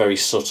you. It's very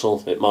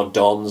subtle. It more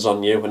dawns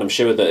on you, and I'm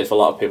sure that if a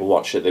lot of people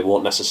watch it, they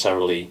won't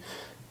necessarily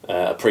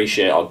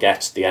appreciate or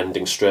get the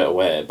ending straight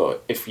away.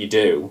 But if you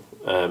do,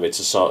 it's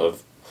a sort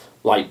of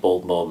light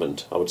bulb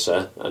moment, I would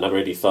say. And I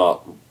really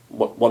thought,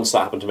 once that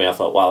happened to me, I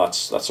thought, wow,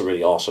 that's a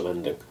really awesome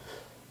ending.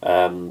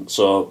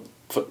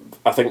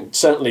 I think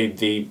certainly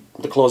the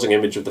closing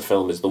image of the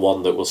film is the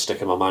one that will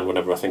stick in my mind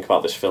whenever I think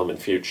about this film in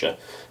future,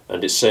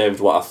 and it saved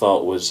what I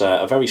thought was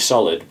a very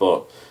solid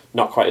but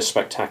not quite as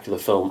spectacular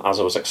film as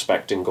I was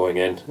expecting going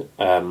in.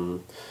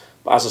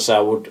 as I say,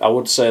 I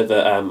would say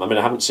that. I mean,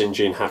 I haven't seen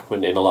Gene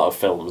Hackman in a lot of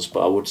films,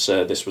 but I would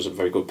say this was a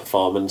very good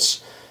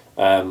performance.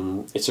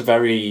 It's a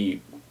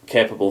very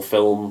capable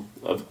film.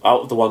 Out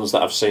of the ones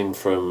that I've seen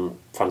from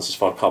Francis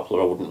Ford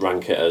Coppola, I wouldn't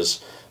rank it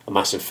as a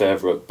massive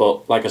favourite.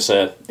 But like I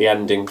say, the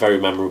ending very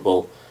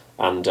memorable,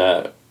 and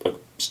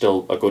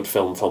still a good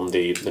film from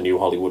the New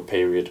Hollywood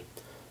period.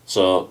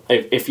 So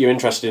if you're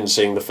interested in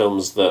seeing the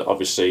films that,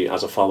 obviously,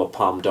 as a former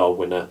Palme d'Or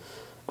winner,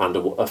 and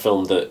a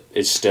film that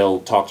is still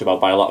talked about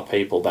by a lot of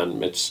people,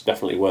 then it's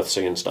definitely worth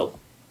seeing still.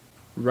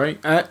 Right.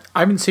 I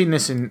haven't seen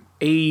this in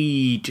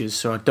ages,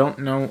 so I don't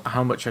know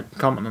how much I can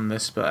comment on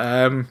this, but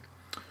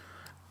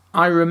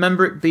I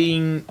remember it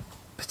being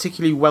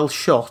particularly well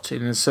shot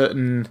in a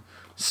certain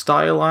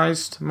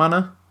stylized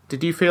manner.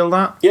 Did you feel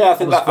that? Yeah, I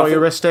think was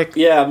voyeuristic.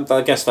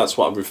 I guess that's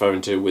what I'm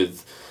referring to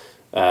with.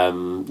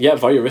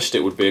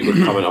 Voyeuristic would be a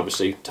good comment.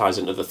 Obviously, ties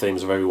into the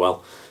themes very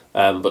well.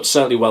 But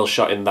certainly well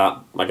shot in that.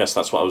 I guess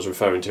that's what I was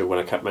referring to when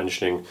I kept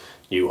mentioning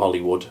New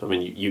Hollywood. I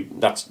mean,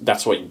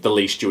 that's what the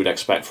least you would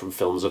expect from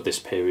films of this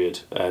period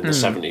in the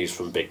 70s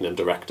from big name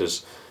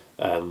directors.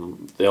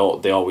 They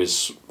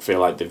always feel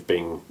like they've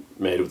been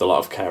made with a lot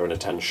of care and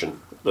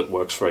attention that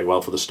works very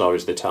well for the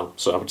stories they tell.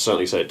 So I would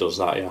certainly say it does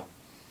that. Yeah.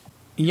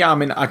 Yeah, I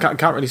mean, I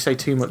can't really say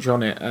too much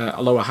on it,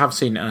 although I have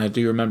seen it and I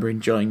do remember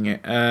enjoying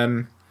it.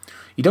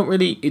 You don't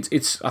really.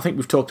 It's. I think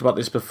we've talked about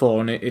this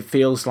before, and it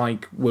feels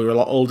like we're a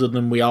lot older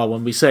than we are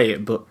when we say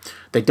it. But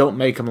they don't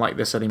make them like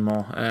this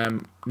anymore.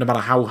 No matter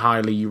how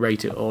highly you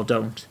rate it or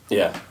don't.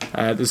 Yeah.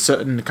 There's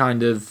certain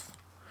kind of.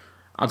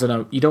 I don't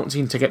know. You don't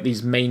seem to get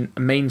these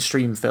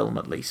mainstream film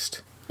at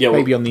least. Yeah. Well,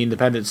 maybe on the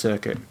independent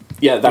circuit.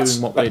 Yeah, that's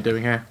doing what they're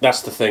doing here.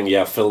 That's the thing.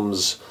 Yeah,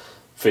 films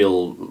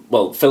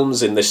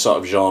in this sort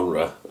of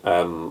genre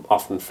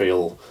often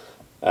feel.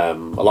 A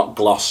lot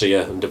glossier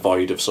and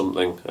devoid of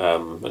something,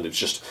 and it's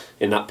just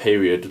in that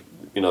period,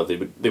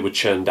 they were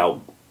churned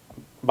out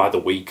by the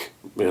week,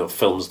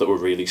 films that were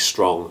really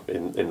strong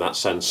in that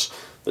sense,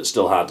 that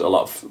still had a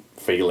lot of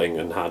feeling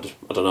and had,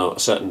 I don't know, a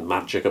certain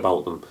magic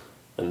about them.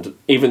 And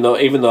even though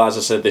as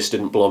I said, this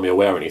didn't blow me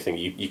away or anything,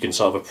 you can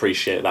sort of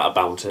appreciate that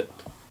about it.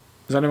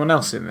 Is anyone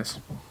else in this?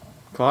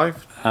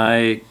 Clive?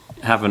 I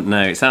haven't.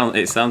 No, it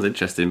sounds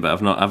interesting, but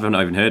I've not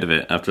even heard of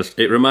it.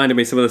 It reminded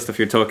me some of the stuff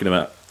you're talking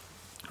about.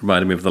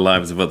 Reminded me of The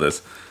Lives of Others,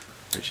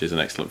 which is an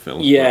excellent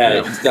film.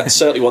 Yeah, that's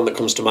certainly one that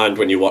comes to mind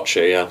when you watch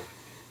it, yeah.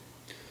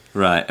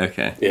 Right,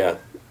 okay. Yeah.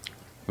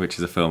 Which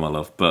is a film I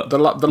love, but... The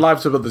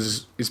Lives of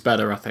Others is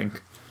better, I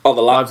think. Oh,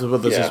 The Lives of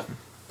Others is...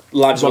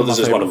 Lives of Others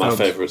is one of my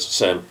favourites,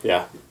 same,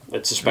 yeah.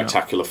 It's a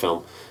spectacular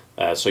film.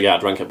 So yeah,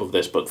 I'd rank it above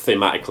this, but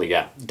thematically,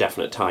 yeah,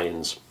 definite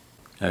tie-ins.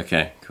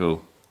 Okay,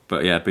 cool.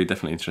 But yeah, I'd be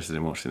definitely interested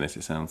in watching this,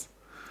 it sounds...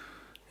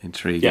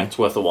 intriguing. Yeah, it's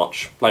worth a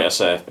watch. Like I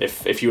say,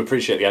 if you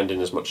appreciate the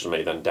ending as much as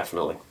me, then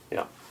definitely,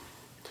 yeah.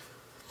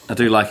 I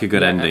do like a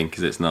good ending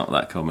because it's not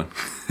that common.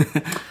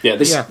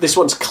 This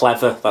one's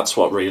clever. That's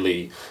what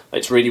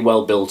it's really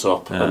well built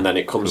up, and then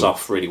it comes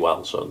off really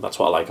well. So that's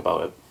what I like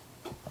about it.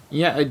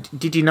 Yeah,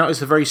 did you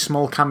notice a very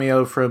small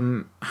cameo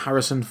from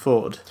Harrison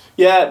Ford?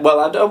 Yeah,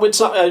 well, it's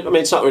not. I mean,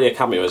 it's not really a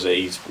cameo, is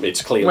it?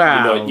 It's clear.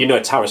 Wow. You know,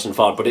 it's Harrison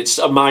Ford, but it's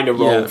a minor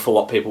role for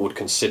what people would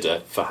consider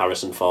for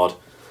Harrison Ford.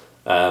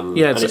 And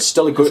it's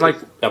still a good.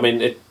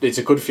 It's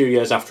a good few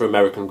years after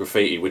American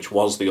Graffiti, which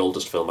was the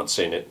oldest film I'd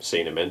seen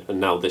him in, and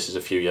now this is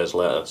a few years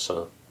later.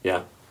 So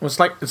yeah, well,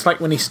 it's like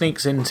when he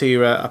sneaks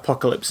into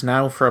Apocalypse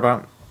Now for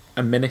about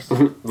a minute.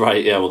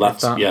 Right? Yeah. Well,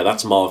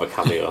 that's more of a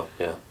cameo.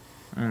 Yeah.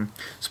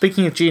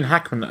 Speaking of Gene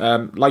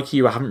Hackman, like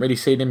you, I haven't really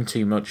seen him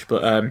too much,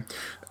 but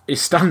his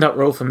standout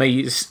role for me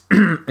is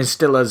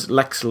still as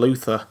Lex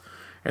Luthor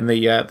in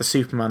the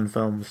Superman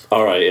films.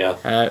 All right.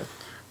 Yeah.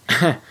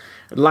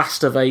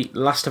 Last of a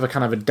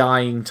kind of a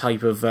dying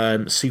type of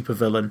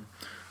supervillain,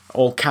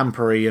 all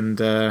campery and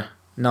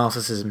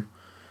narcissism.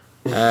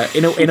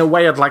 In a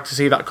way, I'd like to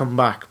see that come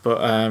back,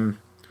 but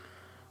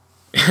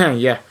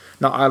yeah,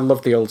 no, I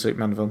love the old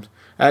Superman films.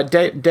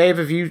 Dave,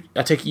 have you?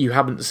 I take it you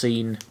haven't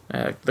seen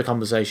The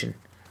Conversation.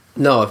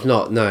 No, I've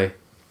not. No.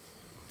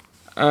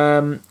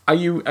 Are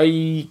you?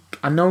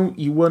 I know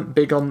you weren't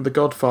big on The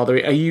Godfather.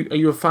 Are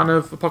you a fan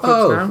of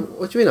Apocalypse Now?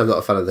 What do you mean I'm not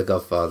a fan of The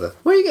Godfather?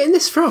 Where are you getting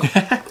this from?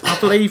 I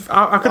believe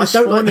I could have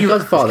don't like sworn The you.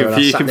 Godfather.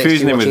 You're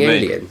confusing him with me.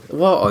 Alien.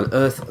 What on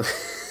earth?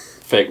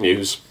 Fake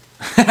news.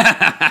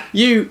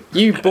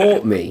 You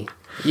bought me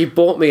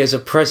as a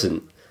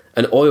present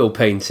an oil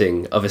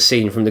painting of a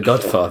scene from The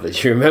Godfather.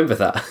 Do you remember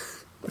that?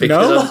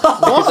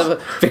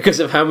 Because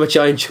of how much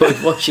I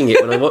enjoyed watching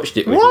it when I watched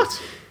it with you.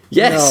 What?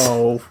 Yes.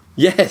 No.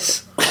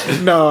 Yes.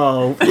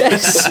 No.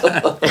 Yes.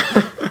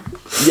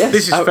 Yes.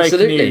 This is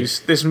absolutely. fake news.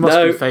 This must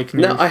be fake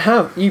news. No, I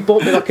have. You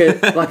bought me like an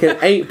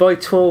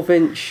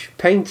 8x12"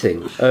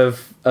 painting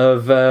of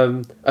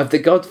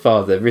The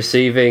Godfather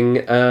receiving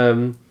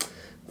the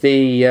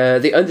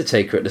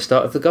Undertaker at the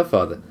start of The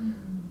Godfather.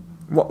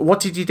 What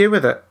did you do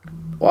with it?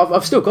 Well,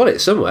 I've still got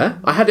it somewhere.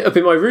 I had it up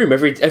in my room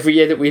every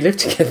year that we lived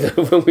together.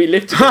 When we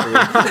lived together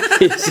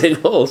in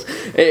Halls,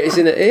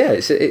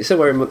 it's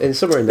somewhere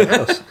in the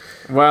house.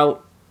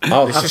 Well,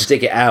 I'll have to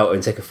dig it out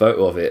and take a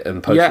photo of it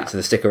and post Yeah. it to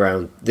the stick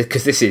around,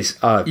 because this is.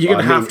 You're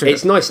gonna have to.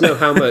 It's nice to know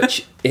how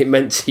much it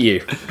meant to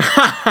you.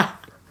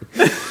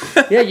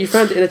 Yeah, you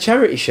found it in a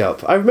charity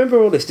shop. I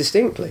remember all this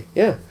distinctly.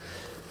 Yeah.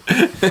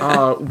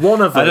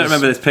 One of us. I don't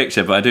remember this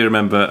picture, but I do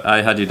remember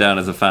I had you down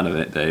as a fan of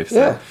it, Dave. So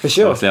Yeah, for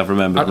sure. Obviously, I've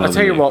remembered. I'll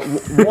tell you what.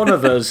 One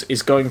of us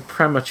is going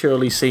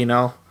prematurely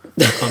senile.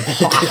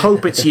 I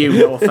hope it's you.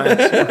 No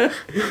offense.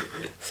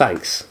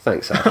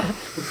 Thanks, Al.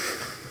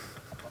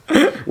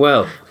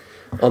 Well,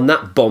 on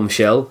that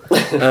bombshell,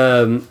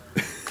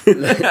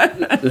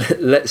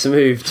 let's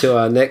move to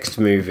our next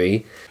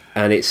movie,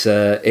 and it's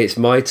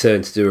my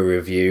turn to do a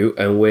review,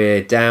 and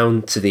we're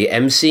down to the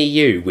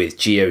MCU with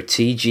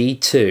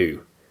GOTG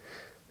 2.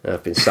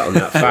 I've been sat on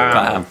that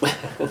far.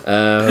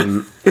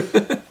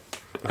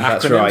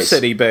 That's Acronym right.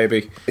 City,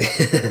 baby.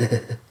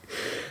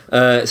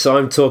 So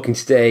I'm talking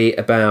today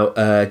about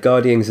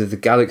Guardians of the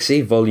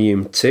Galaxy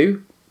Volume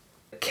 2.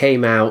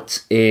 Came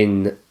out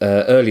in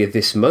earlier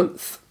this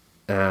month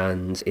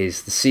and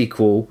is the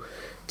sequel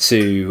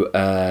to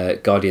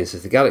Guardians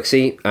of the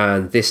Galaxy,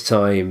 and this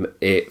time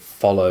it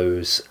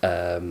follows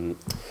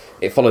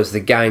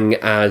the gang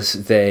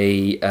as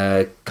they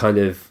kind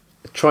of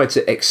try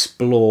to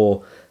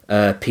explore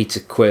Peter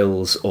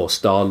Quill's or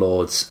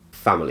Star-Lord's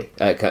family,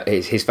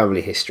 his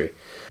family history.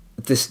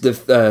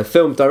 The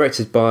film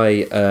directed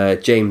by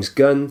James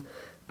Gunn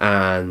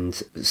and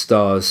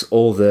stars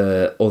all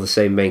the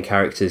same main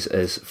characters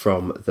as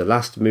from the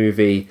last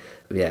movie.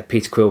 Yeah,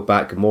 Peter Quill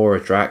back,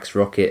 Gamora, Drax,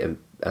 Rocket,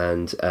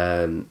 and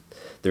the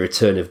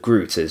return of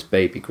Groot as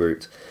Baby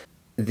Groot.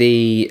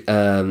 The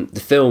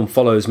film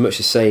follows much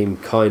the same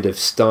kind of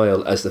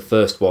style as the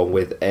first one,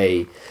 with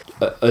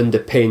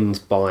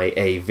underpinned by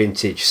a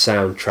vintage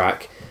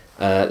soundtrack,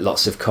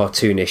 lots of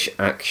cartoonish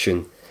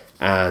action,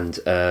 and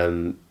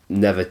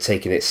never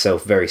taking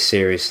itself very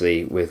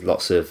seriously, with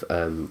lots of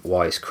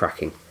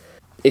wisecracking.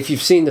 If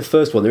you've seen the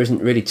first one, there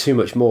isn't really too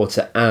much more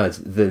to add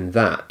than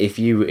that. If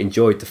you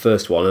enjoyed the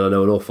first one, and I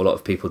know an awful lot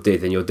of people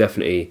did, then you'll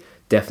definitely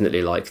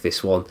like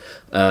this one.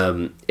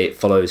 It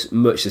follows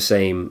much the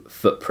same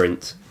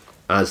footprint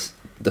as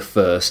the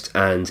first,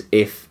 and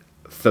if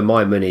for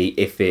my money,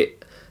 if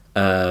it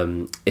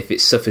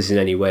suffers in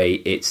any way,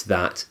 it's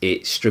that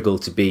it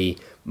struggled to be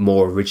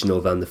more original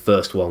than the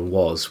first one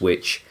was,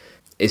 which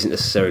isn't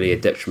necessarily a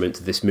detriment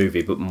to this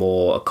movie, but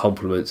more a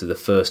compliment to the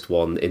first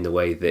one in the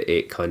way that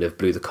it kind of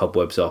blew the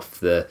cobwebs off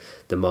the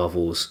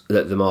Marvel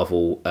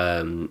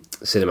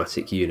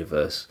cinematic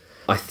universe.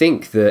 I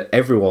think that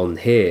everyone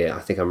here, I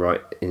think I'm right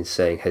in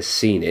saying, has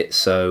seen it,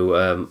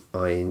 so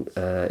I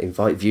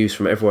invite views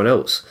from everyone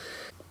else.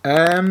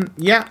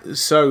 Yeah,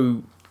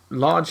 so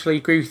largely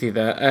agree with you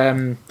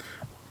there.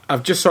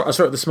 I saw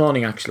it this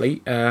morning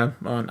actually,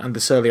 and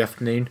this early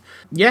afternoon.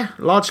 Yeah,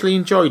 largely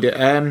enjoyed it.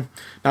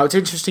 Now it's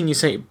interesting you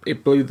say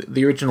it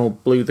the original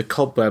blew the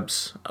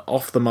cobwebs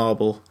off the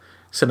Marvel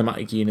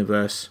Cinematic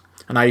Universe,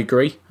 and I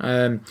agree.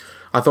 I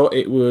thought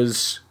it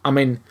was,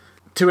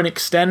 to an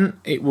extent,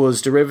 it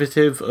was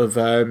derivative of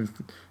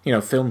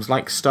films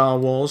like Star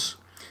Wars,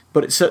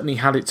 but it certainly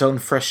had its own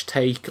fresh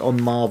take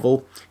on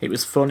Marvel. It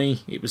was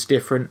funny, it was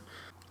different.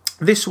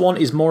 This one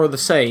is more of the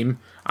same,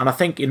 and I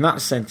think in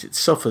that sense it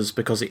suffers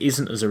because it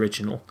isn't as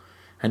original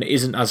and it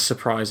isn't as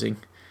surprising.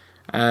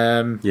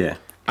 Yeah.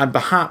 And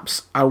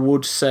perhaps I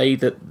would say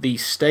that the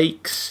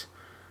stakes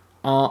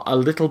are a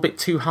little bit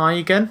too high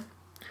again.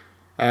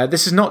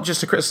 This is not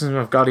just a criticism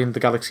of Guardians of the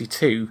Galaxy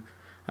 2,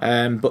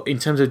 but in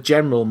terms of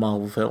general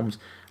Marvel films,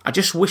 I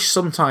just wish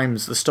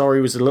sometimes the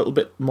story was a little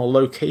bit more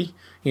low-key.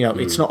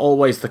 It's not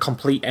always the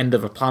complete end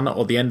of a planet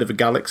or the end of a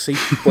galaxy.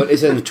 Well,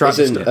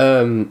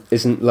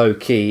 isn't low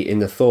key in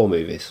the Thor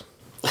movies?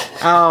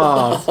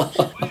 Oh,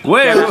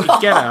 Well,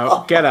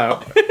 get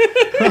out.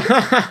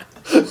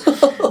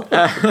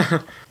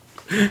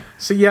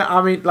 So yeah,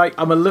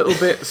 I'm a little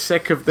bit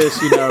sick of this.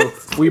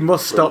 We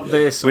must stop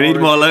this. we need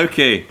more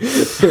Loki.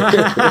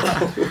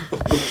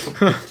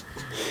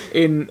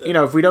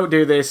 If we don't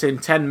do this in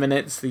 10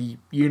 minutes, the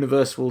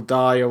universe will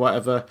die or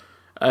whatever.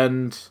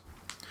 And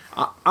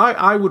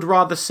I would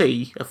rather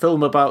see a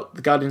film about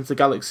the Guardians of the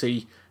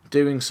Galaxy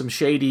doing some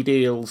shady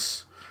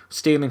deals,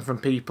 stealing from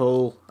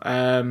people,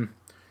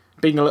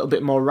 being a little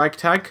bit more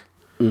ragtag.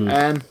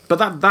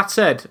 But that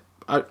said,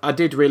 I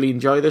did really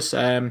enjoy this.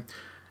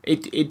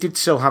 It did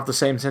still have the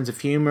same sense of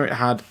humour. It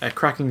had a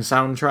cracking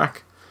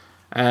soundtrack,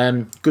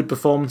 good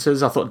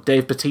performances. I thought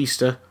Dave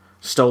Bautista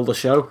stole the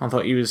show. I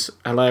thought he was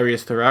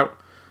hilarious throughout.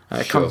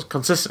 Sure.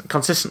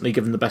 Consistently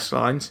given the best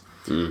lines.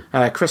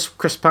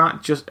 Chris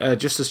Pratt just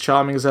as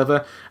charming as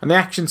ever, and the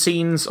action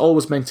scenes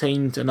always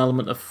maintained an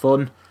element of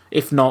fun,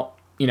 if not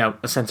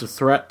a sense of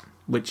threat,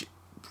 which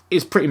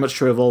is pretty much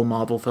true of all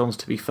Marvel films,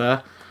 to be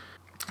fair.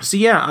 So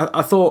yeah,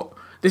 I thought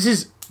this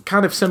is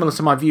kind of similar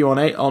to my view on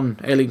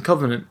Alien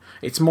Covenant.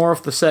 It's more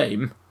of the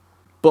same,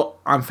 but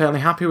I'm fairly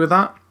happy with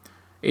that.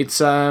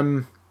 It's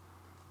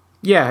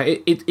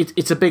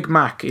it's a Big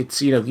Mac.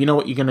 It's you know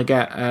what you're gonna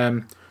get,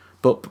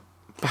 but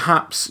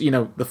perhaps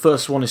the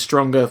first one is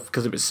stronger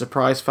because of its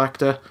surprise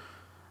factor.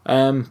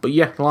 But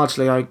yeah,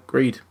 largely I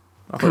agreed.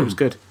 I thought it was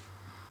good.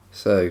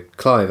 So,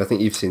 Clive, I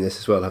think you've seen this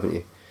as well, haven't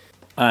you?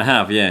 I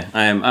have, yeah.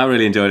 I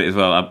really enjoyed it as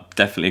well. I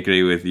definitely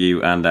agree with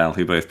you and Al,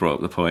 who both brought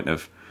up the point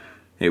of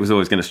it was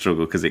always going to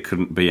struggle because it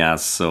couldn't be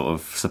as sort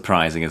of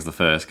surprising as the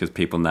first because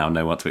people now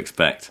know what to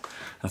expect.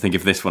 I think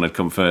if this one had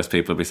come first,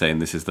 people would be saying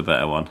this is the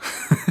better one.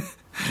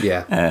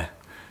 Yeah.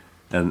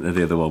 And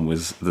the other one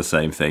was the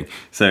same thing.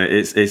 So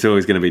it's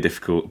always going to be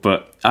difficult.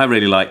 But I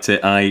really liked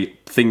it.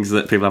 Things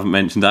that people haven't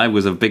mentioned, I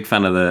was a big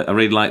fan of I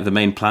really liked the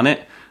main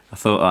planet.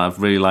 I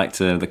really liked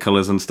the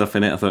colours and stuff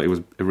in it. I thought it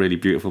was a really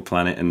beautiful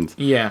planet. And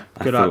Yeah,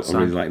 good I art.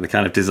 really liked the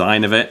kind of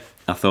design of it.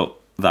 I thought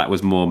that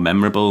was more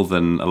memorable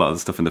than a lot of the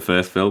stuff in the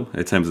first film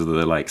in terms of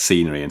the like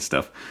scenery and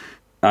stuff.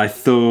 I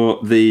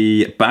thought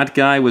the bad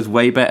guy was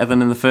way better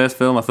than in the first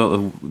film. I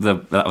thought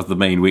that was the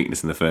main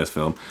weakness in the first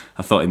film.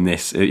 I thought in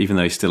this, even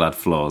though he still had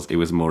flaws, it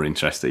was more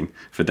interesting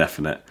for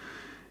definite.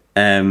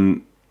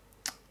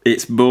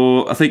 It's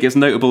more. I think it's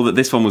notable that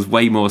this one was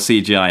way more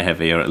CGI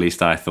heavy, or at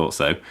least I thought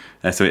so.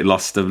 So it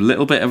lost a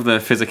little bit of the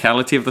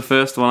physicality of the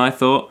first one. I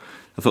thought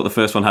the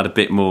first one had a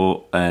bit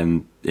more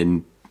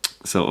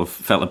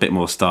felt a bit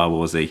more Star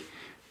Warsy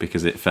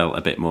because it felt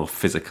a bit more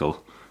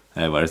physical,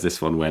 whereas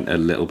this one went a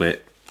little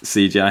bit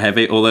CGI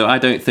heavy. Although I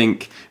don't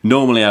think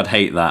normally I'd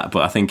hate that,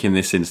 but I think in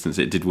this instance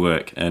it did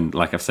work. And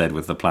like I've said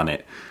with the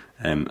planet,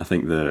 I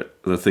think the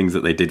things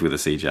that they did with the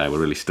CGI were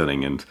really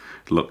stunning and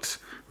looked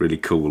really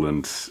cool,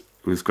 and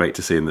it was great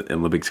to see on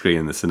the big screen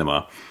in the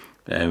cinema.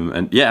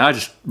 And yeah, I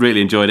just really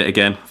enjoyed it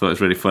again. I thought it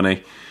was really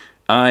funny.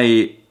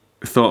 I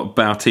thought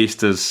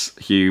Bautista's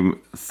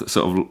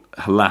sort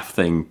of laugh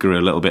thing grew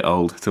a little bit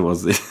old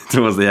towards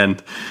the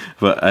end,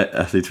 but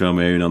I think to be on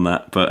my own on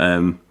that. But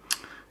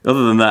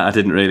other than that, I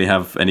didn't really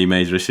have any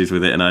major issues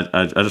with it, and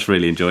I just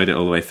really enjoyed it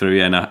all the way through.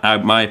 Yeah,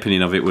 and my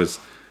opinion of it was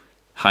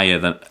higher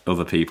than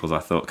other people's, I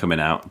thought, coming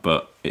out,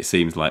 but it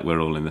seems like we're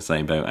all in the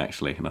same boat,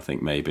 actually, and I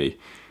think maybe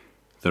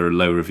there are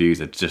low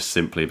reviews are just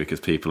simply because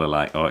people are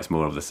like, oh, it's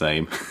more of the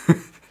same.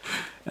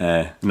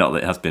 Not that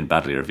it has been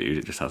badly reviewed,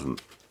 it just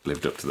hasn't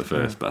lived up to the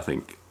first, but I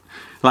think,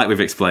 like we've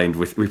explained,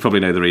 we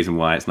probably know the reason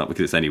why. It's not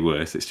because it's any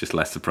worse, it's just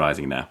less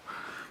surprising now.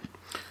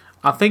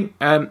 I think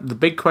the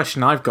big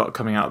question I've got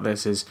coming out of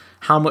this is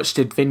how much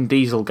did Vin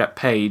Diesel get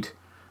paid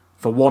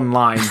for one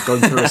line going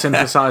through a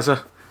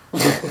synthesizer?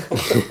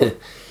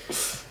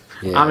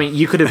 Yeah. I mean,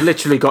 you could have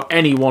literally got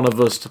any one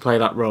of us to play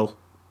that role.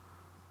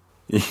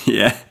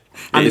 Yeah,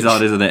 it is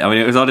odd, isn't it? I mean,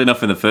 it was odd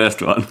enough in the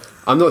first one.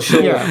 I'm not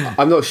sure. Yeah.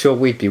 I'm not sure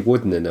we'd be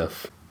wooden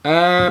enough.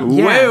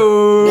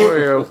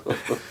 Whoa.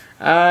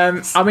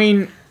 I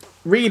mean,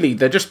 really,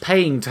 they're just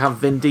paying to have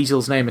Vin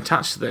Diesel's name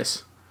attached to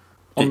this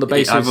on the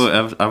basis.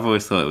 I've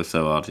always thought it was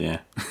so odd. Yeah.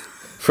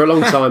 For a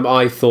long time,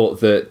 I thought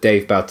that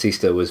Dave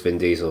Bautista was Vin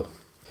Diesel.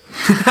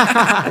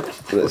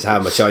 That's how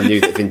much I knew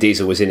that Vin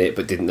Diesel was in it,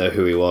 but didn't know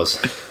who he was.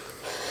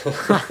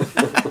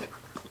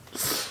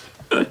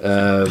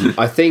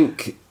 I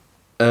think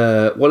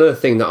one other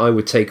thing that I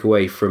would take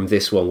away from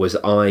this one was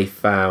I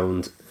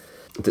found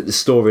that the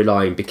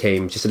storyline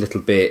became just a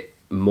little bit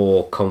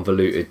more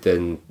convoluted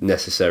than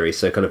necessary.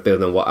 So kind of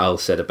building on what Al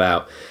said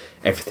about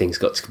everything's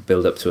got to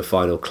build up to a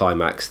final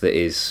climax that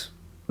is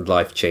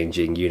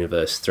life-changing,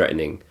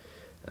 universe-threatening.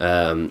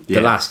 The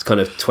last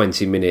kind of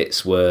 20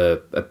 minutes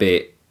were a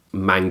bit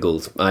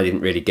mangled. I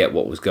didn't really get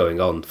what was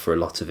going on for a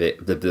lot of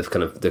it. The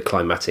kind of the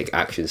climatic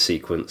action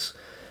sequence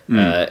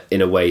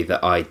in a way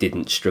that I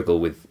didn't struggle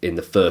with in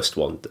the first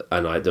one,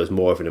 and there was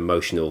more of an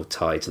emotional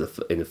tie to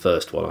in the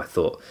first one, I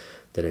thought,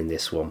 than in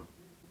this one.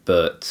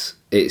 But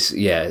it's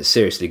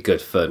seriously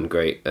good fun,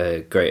 great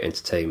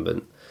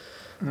entertainment.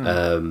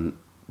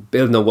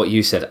 Building on what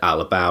you said,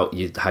 Al, about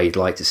how you'd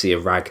like to see a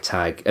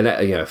ragtag and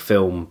a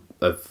film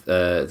of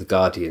the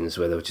Guardians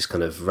where they were just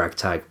kind of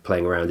ragtag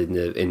playing around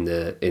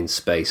in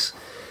space.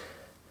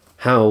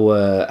 How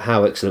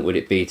excellent would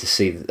it be to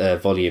see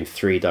Volume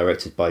 3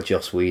 directed by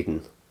Joss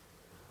Whedon?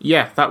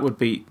 Yeah, that would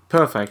be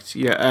perfect.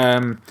 Yeah,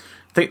 I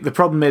think the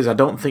problem is I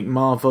don't think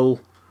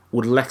Marvel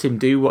would let him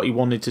do what he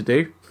wanted to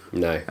do.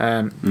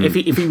 No. If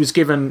he was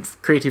given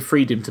creative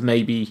freedom to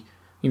maybe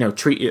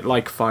treat it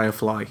like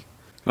Firefly.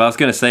 Well, I was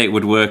going to say it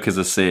would work as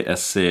a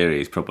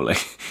series, probably.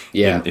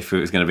 Yeah. If it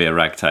was going to be a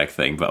ragtag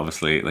thing, but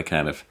obviously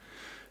the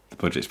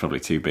budget's probably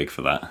too big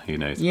for that. Who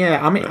knows?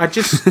 Yeah, I mean, I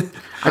just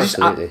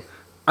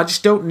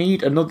don't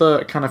need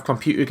another kind of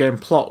computer game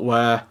plot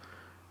where,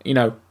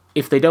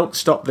 if they don't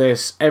stop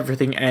this,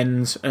 everything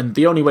ends, and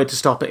the only way to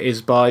stop it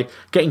is by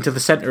getting to the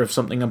center of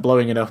something and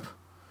blowing it up.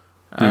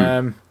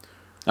 I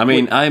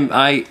mean,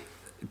 I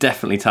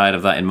definitely tired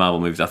of that in Marvel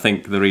movies. I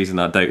think the reason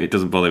it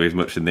doesn't bother me as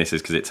much in this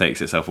is because it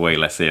takes itself way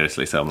less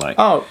seriously. So I'm like,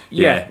 oh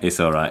yeah, it's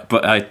all right.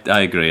 But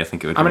I agree. I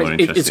think it would be more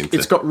interesting.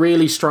 It's got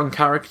really strong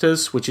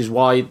characters, which is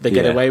why they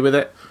get away with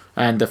it,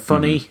 and they're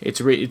funny.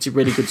 It's a really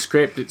good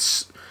script.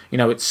 It's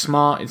it's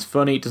smart. It's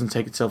funny. It doesn't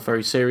take itself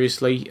very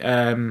seriously.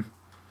 I mean,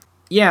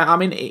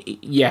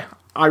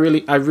 I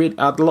really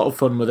had a lot of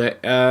fun with it.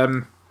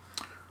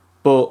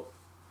 But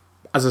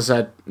as I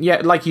said,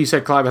 like you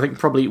said, Clive, I think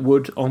probably it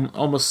would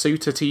almost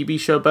suit a TV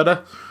show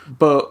better.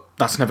 But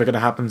that's never going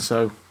to happen,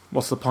 so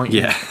what's the point?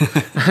 Yeah.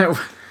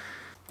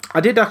 I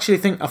did actually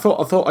think.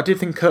 I did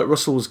think Kurt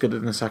Russell was good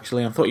in this.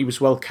 Actually, I thought he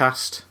was well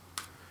cast.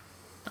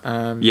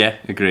 Yeah,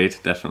 agreed,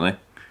 definitely.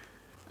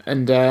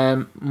 And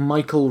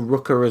Michael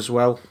Rooker as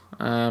well.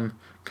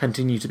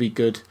 Continue to be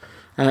good.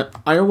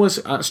 I always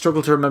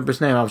struggle to remember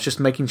his name. I was just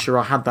making sure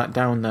I had that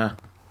down there.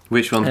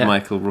 Which one's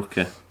Michael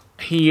Rooker?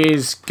 He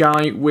is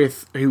guy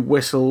who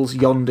whistles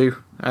Yondu.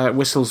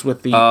 Whistles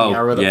with the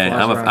arrow that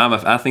flies around.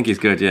 I think he's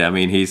good. Yeah, I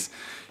mean he's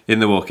in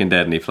The Walking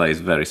Dead and he plays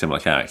a very similar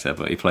character,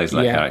 but he plays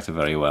that character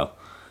very well.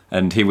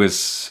 And he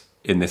was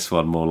in this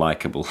one more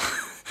likable,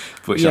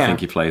 which I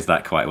think he plays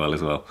that quite well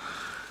as well.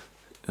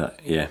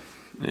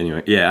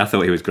 Anyway, I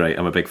thought he was great.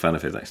 I'm a big fan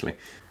of his actually.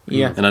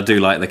 Yeah, and I do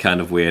like the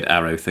kind of weird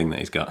arrow thing that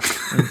he's got.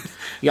 I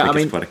mean,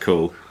 it's quite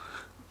cool.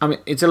 I mean,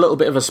 it's a little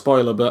bit of a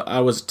spoiler, but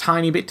I was a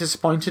tiny bit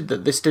disappointed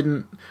that this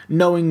didn't,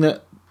 knowing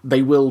that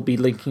they will be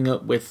linking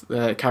up with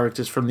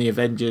characters from the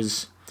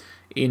Avengers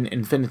in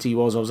Infinity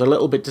Wars. I was a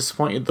little bit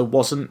disappointed there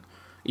wasn't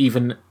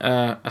even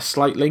a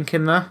slight link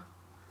in there.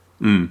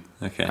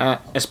 Okay.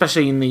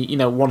 Especially in the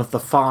one of the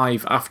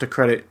 5 after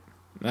credit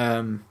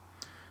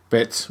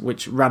bits,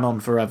 which ran on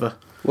forever.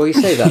 Well, you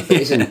say that, but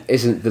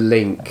isn't the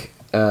link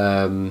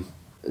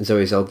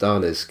Zoe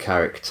Saldana's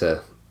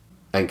character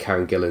and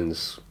Karen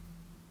Gillan's?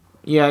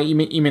 Yeah, you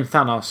mean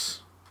Thanos?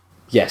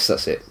 Yes,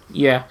 that's it.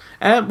 Yeah.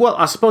 Well,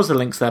 I suppose the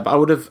link's there, but I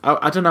would have.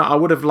 I don't know. I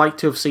would have liked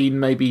to have seen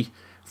maybe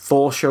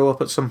Thor show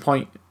up at some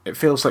point. It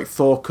feels like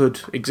Thor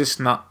could exist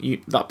in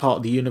that part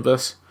of the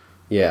universe.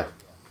 Yeah.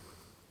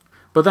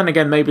 But then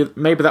again, maybe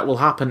that will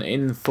happen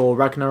in Thor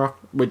Ragnarok,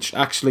 which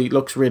actually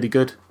looks really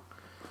good.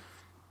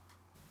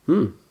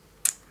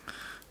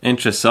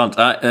 Interessant.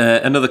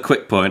 Another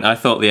quick point. I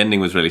thought the ending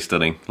was really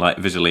stunning, like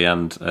visually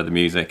and the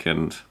music,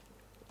 and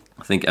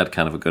I think it had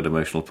kind of a good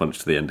emotional punch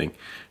to the ending.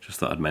 Just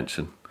thought I'd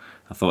mention.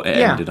 I thought it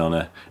ended on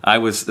a... I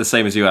was the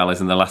same as you,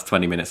 Alice. In the last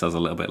 20 minutes, I was a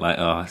little bit like,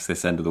 it's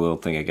this end of the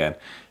world thing again.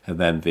 And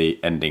then the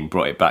ending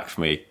brought it back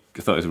for me.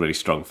 I thought it was a really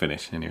strong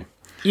finish, anyway.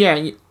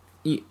 Yeah,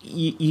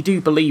 you do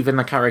believe in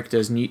the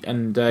characters, and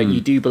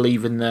you do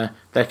believe in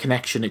their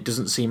connection. It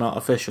doesn't seem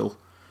artificial.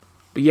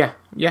 But yeah.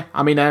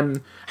 I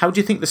mean, how do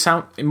you think the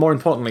sound... More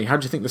importantly, how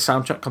do you think the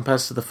soundtrack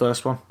compares to the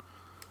first one?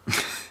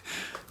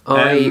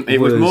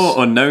 It was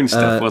more unknown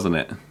stuff, wasn't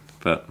it?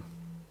 But...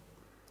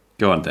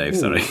 Go on, Dave,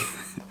 sorry.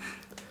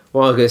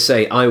 Well, I was going to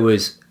say, I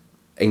was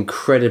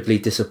incredibly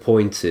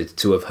disappointed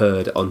to have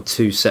heard on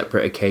 2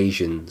 separate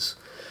occasions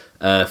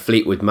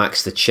Fleetwood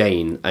Mac's The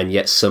Chain, and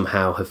yet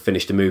somehow have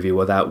finished a movie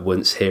without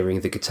once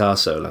hearing the guitar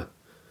solo.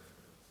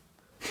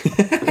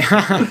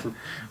 I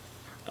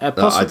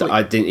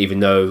didn't even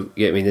know.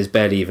 I mean, there's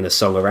barely even a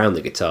song around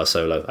the guitar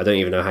solo. I don't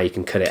even know how you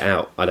can cut it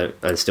out.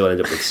 And still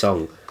end up with a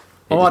song.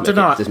 I don't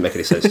know. It doesn't make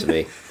any sense to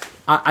me.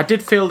 I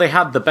did feel they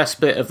had the best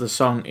bit of the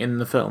song in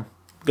the film.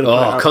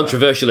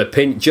 Controversial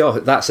opinion.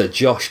 That's a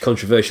Josh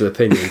controversial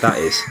opinion, that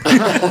is.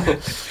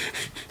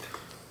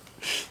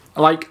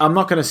 Like, I'm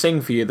not going to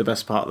sing for you the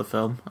best part of the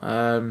film,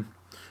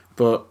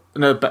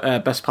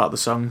 best part of the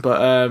song,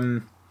 but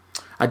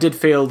I did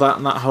feel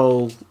that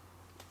whole,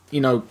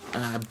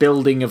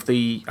 building of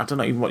the, I don't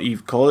know even what you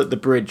call it, the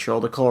bridge or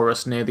the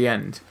chorus near the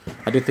end,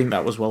 I did think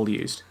that was well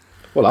used.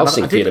 Well, I'll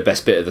sing for you the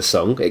best bit of the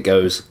song. It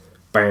goes,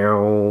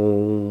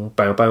 bow,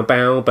 bow, bow,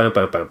 bow, bow,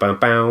 bow, bow, bow,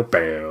 bow,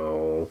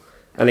 bow.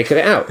 And they cut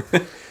it out.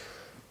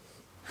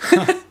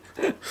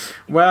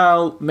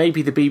 Well,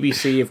 maybe the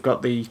BBC have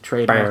got the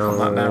trademark on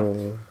that now.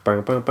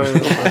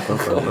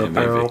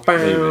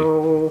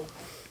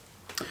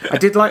 I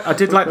did like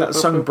that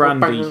song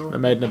Brandy that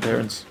made an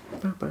appearance.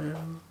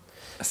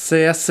 I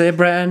say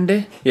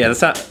Brandy. Yeah, the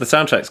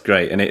soundtrack's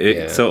great, and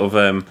it sort of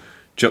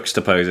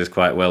juxtaposes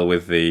quite well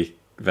with the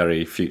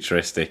very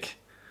futuristic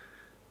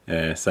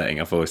setting.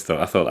 I thought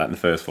that in the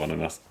first one,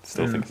 and I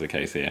still think it's the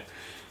case here.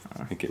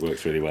 I think it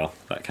works really well.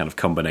 That kind of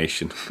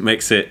combination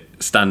makes it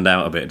stand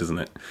out a bit, doesn't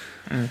it?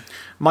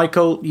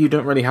 Michael, you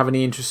don't really have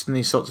any interest in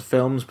these sorts of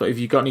films, but have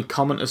you got any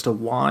comment as to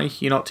why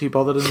you're not too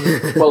bothered in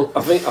them? Well,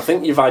 I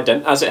think you've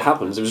as it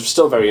happens, it was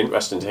still very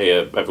interesting to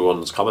hear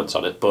everyone's comments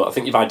on it, but I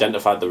think you've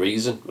identified the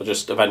reason. I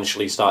just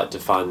eventually started to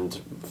find,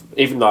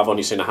 even though I've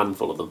only seen a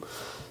handful of them,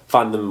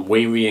 find them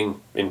wearying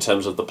in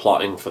terms of the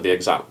plotting for the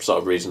exact sort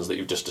of reasons that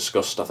you've just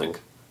discussed, I think.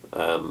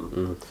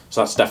 So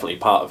that's definitely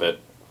part of it.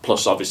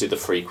 Plus, obviously, the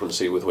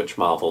frequency with which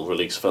Marvel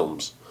release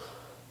films.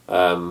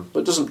 But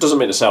it doesn't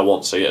mean to say I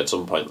won't see it at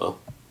some point, though.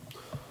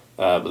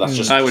 But that's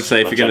just. I would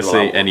say if you're going to see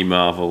outlook. any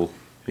Marvel,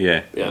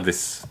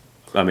 this.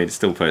 I mean, it's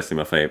still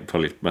personally my favourite,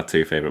 probably my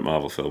 2 favourite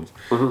Marvel films.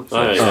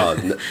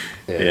 Mm-hmm.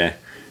 So,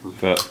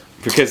 but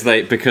because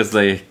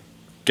they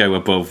go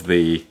above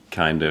the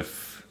kind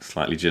of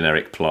slightly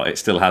generic plot, it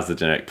still has the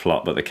generic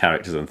plot, but the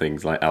characters and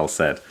things, like Al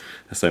said,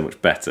 are so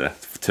much better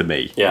to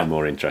me and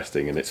more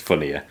interesting, and it's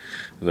funnier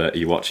that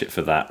you watch it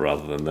for that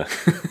rather than the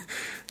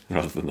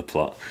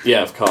plot.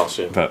 Yeah, of course.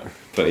 Yeah. But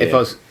if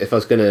I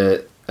was going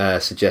to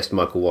suggest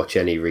Michael watch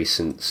any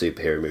recent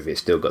superhero movie, it's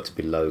still got to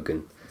be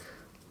Logan.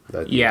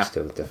 Yeah.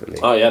 Still definitely.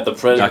 Oh yeah, the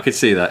I could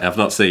see that. I've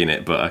not seen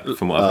it, but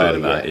from what I've heard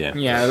about it, yeah.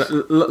 Yeah,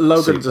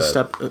 Logan's a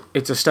Superb. step.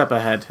 It's a step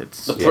ahead.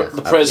 It's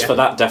the praise for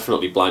that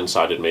definitely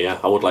blindsided me. Yeah,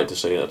 I would like to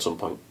see it at some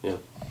point. Yeah,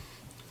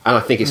 And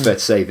I think it's fair to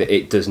say that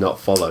it does not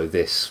follow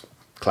this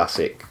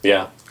classic,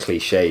 yeah,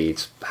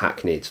 cliched,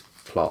 hackneyed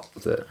plot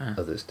that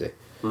others do.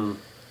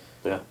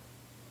 yeah.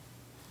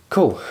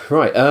 Cool.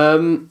 Right.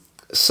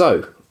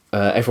 So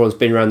everyone's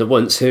been around the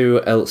once.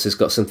 Who else has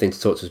got something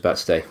to talk to us about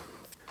today?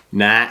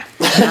 Nah.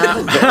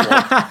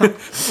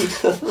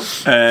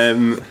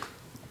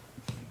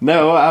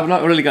 No, I've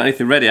not really got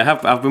anything ready.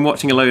 I've been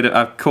watching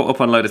I've caught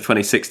up on a load of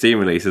 2016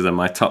 releases, and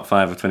my top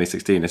 5 of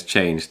 2016 has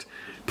changed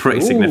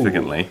pretty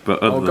significantly.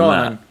 But other than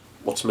that,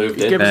 What's moved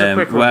Just in? give us a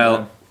quick rundown.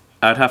 well,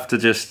 I'd have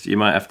to you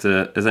might have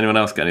to. Has anyone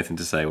else got anything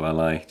to say while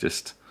I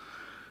just,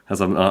 as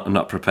I'm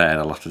not prepared,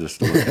 I'll have to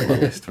just look at my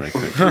list very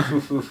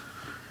quickly.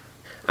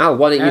 Al,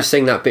 why don't you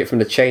sing that bit from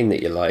The Chain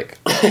that you like?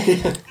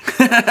 Keep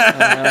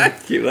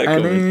that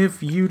And coming.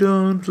 if you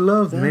don't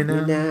love me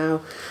now,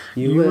 Now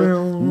you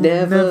will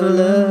never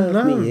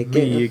love me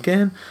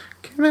again.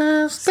 Can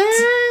I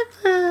stand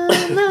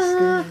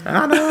there?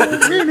 I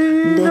don't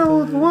really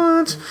know the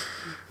words.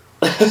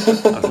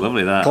 That's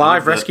lovely. That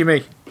Clive, That- rescue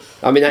me.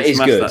 I mean, that is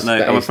smash good. that note.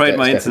 That I'm is- afraid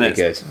my that's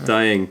definitely internet's good.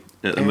 dying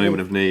at the moment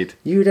of need.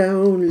 You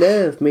don't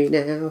love me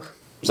now.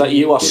 Was that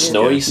you or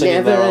Snowy singing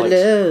Never there, Alex?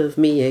 love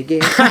me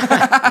again.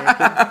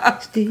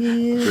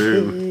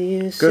 Still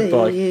Good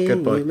boy,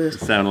 good boy. You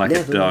sound like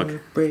a dog.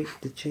 Break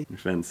the chain.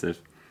 Offensive.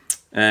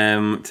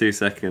 2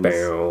 seconds.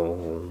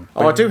 Oh,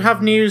 I do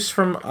have news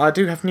from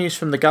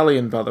the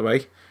Galleon, by the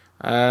way.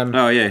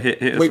 Oh yeah,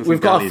 hit us with some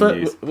We've got Galleon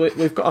news.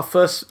 we've got our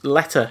first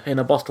letter in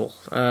a bottle.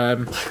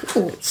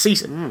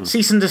 Cease and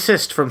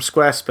desist from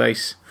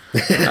Squarespace.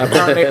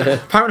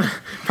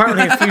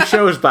 Apparently, a few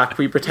shows back,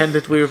 we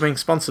pretended we were being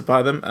sponsored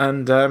by them,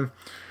 and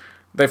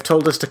they've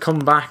told us to come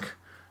back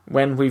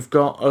when we've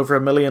got over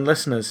 1 million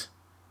listeners.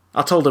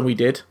 I told them we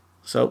did,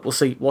 so we'll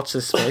see. Watch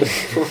this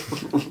space.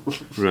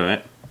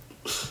 Right.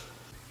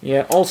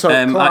 Yeah. Also,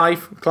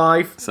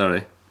 Clive.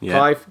 Sorry. Yeah.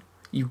 Clive,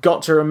 you've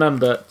got to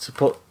remember to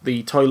put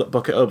the toilet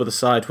bucket over the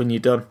side when you're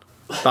done.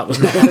 That was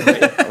not on.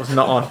 That was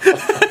not on.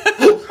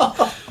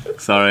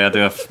 Sorry, I do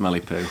have smelly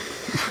poo.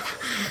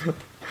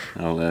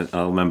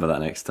 I'll remember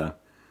that next time.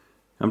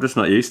 I'm just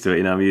not used to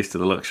it. I'm used to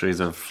the luxuries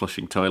of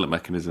flushing toilet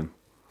mechanism.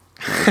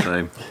 Not the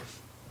same.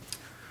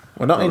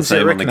 We're not Not in the same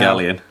Zurich on the now.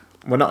 Galleon.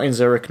 We're not in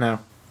Zurich now.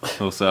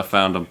 Also, I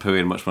found I'm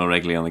pooing much more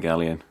regularly on the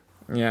Galleon.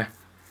 Yeah.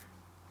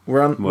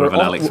 We're on. More we're of an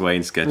off- Alex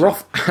Wayne schedule.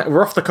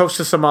 We're off the coast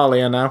of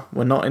Somalia now.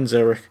 We're not in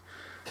Zurich.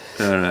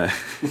 All right.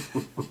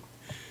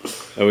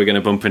 Are we going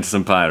to bump into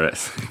some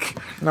pirates?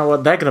 No,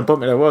 well, they're going to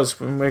bump into us.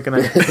 And we're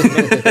going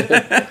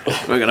to.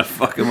 We're going to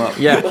fuck them up.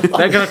 Yeah,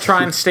 they're going to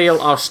try and steal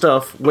our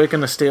stuff. We're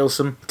going to steal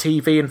some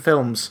TV and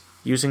films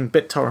using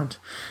BitTorrent.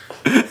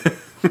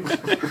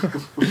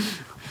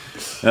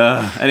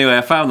 Anyway,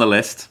 I found the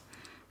list.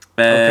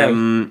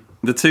 Okay.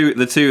 The two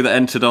that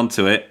entered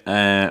onto it,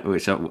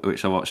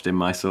 which I watched in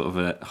my sort of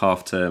a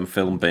half-term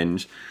film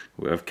binge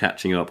of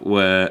catching up,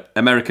 were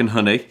American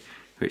Honey,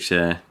 which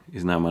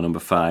is now my number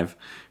 5.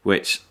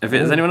 Has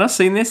anyone else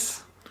seen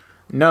this?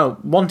 No,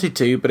 wanted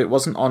to, but it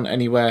wasn't on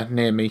anywhere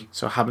near me,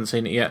 so I haven't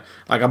seen it yet.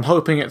 Like, I'm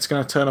hoping it's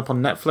going to turn up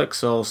on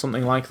Netflix or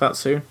something like that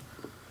soon.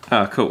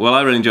 Oh, cool. Well,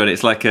 I really enjoyed it.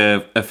 It's like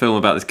a film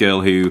about this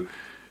girl who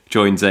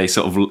joins a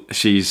sort of...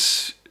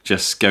 She's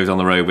just goes on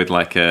the road with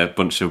like a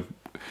bunch of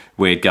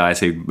weird guys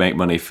who make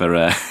money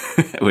for...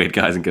 weird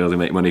guys and girls who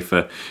make money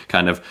for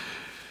kind of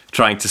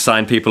trying to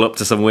sign people up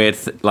to some weird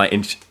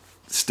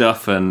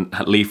stuff and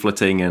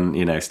leafleting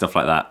and, stuff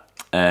like that.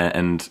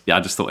 And yeah, I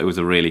just thought it was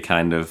a really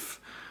kind of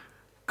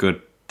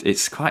good...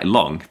 It's quite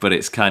long, but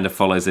it's kind of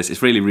follows this.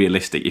 It's really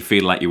realistic. You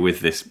feel like you're with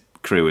this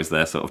crew as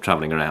they're sort of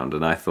travelling around,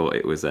 and I thought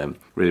it was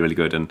really, really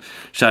good. And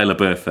Shia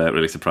LaBeouf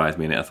really surprised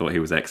me in it. I thought he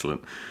was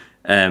excellent.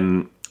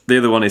 The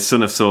other one is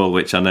Son of Saul,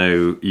 which I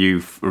know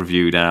you've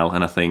reviewed, Al,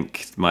 and I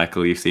think,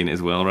 Michael, you've seen it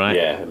as well, right?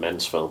 Yeah,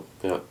 immense film.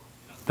 Yeah.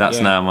 That's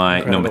Yeah, now my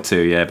incredible. number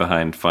 2,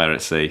 behind Fire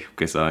at Sea,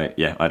 because I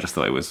just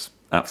thought it was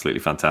absolutely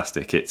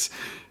fantastic.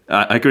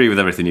 I agree with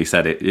everything you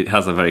said. It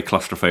has a very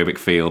claustrophobic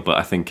feel, but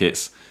I think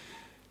it's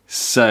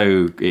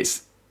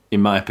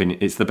in my opinion,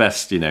 it's the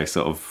best,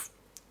 sort of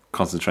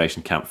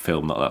concentration camp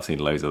film. Not that I've seen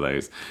loads of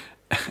those.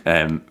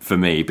 For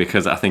me,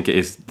 because I think it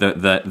is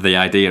the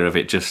idea of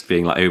it just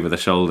being like over the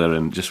shoulder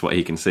and just what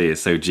he can see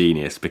is so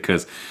genius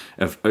because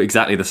of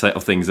exactly the set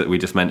of things that we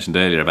just mentioned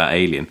earlier about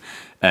Alien.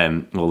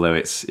 Although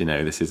it's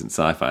this isn't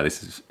sci-fi,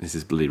 this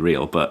is bloody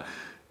real, but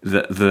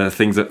the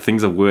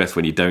things are worse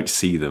when you don't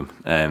see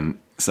them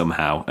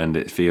somehow, and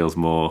it feels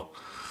more.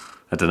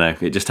 I don't know.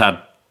 It just had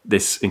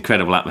this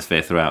incredible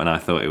atmosphere throughout, and I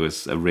thought it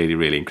was a really,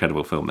 really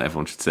incredible film that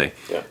everyone should see.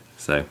 Yeah.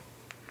 So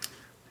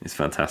it's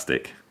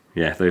fantastic.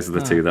 Yeah, those are the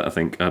two that I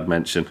think I'd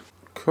mention.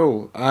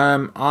 Cool.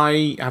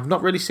 I have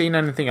not really seen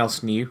anything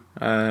else new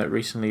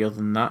recently other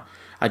than that.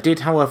 I did,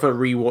 however,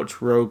 rewatch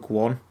Rogue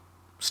One.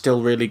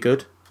 Still really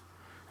good.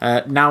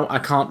 Now I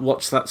can't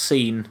watch that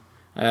scene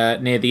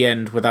near the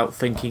end without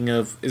thinking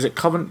of... Is it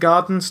Covent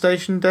Garden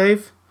Station,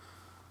 Dave?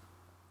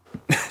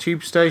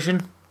 tube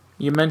station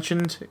you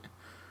mentioned?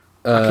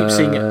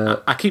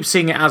 I keep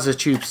seeing it as a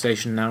tube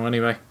station now.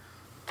 Anyway,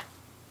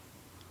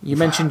 you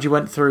mentioned you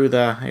went through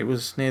there. It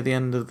was near the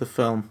end of the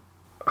film.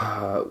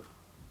 I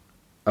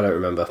don't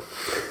remember.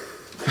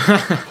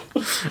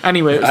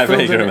 Anyway, it was I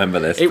filmed vaguely remember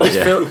this. It but was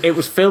yeah. it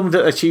was filmed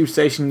at a tube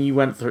station you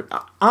went through.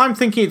 I'm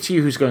thinking it's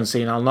you who's going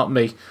senile, not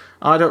me.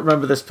 I don't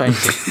remember this painting.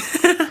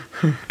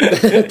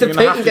 The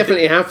painting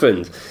definitely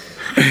happened.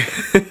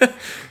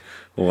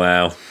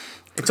 Wow.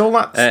 It's all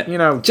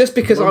that Just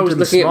because I was London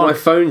looking at my smog.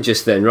 phone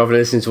just then, rather than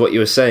listening to what you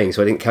were saying,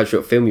 so I didn't catch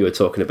what film you were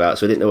talking about,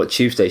 so I didn't know what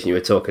tube station you were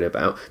talking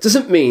about,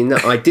 doesn't mean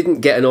that I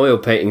didn't get an oil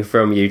painting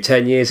from you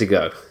 10 years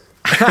ago.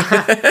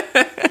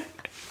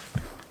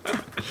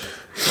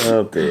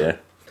 Oh dear.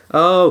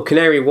 Oh,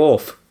 Canary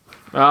Wharf.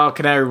 Oh,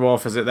 Canary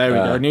Wharf, is it? There we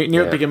go. Knew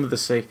yeah. it began with the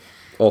C.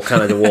 Or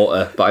Canada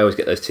Water, but I always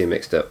get those two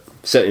mixed up.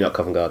 Certainly not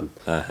Covent Garden.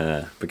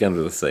 Began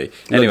with a C. London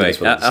Anyway, is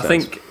one of the I stats.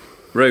 think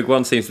Rogue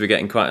One seems to be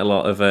getting quite a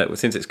lot of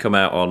since it's come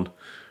out on,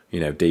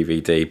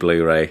 DVD,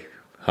 Blu-ray,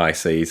 high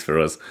seas for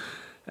us.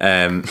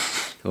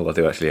 Well, I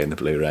do actually own the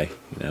Blu-ray.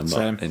 I'm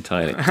Same.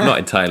 not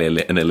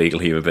entirely an illegal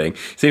human being.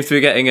 Seems to be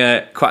getting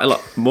quite a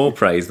lot more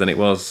praise than it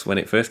was when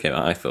it first came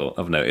out.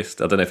 I've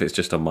noticed. I don't know if it's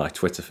just on my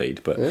Twitter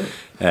feed, but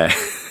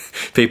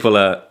people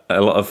a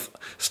lot of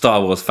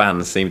Star Wars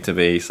fans seem to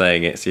be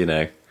saying it's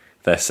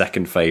their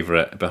second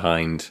favourite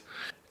behind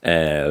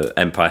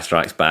Empire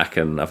Strikes Back,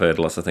 and I've heard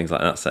lots of things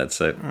like that said.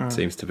 So it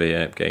seems to be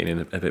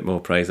gaining a bit more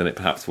praise than it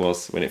perhaps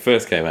was when it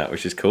first came out,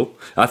 which is cool.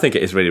 I think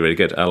it is really, really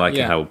good. I like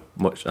it how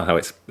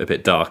it's a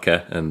bit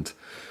darker and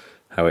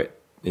how it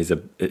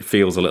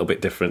feels a little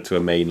bit different to a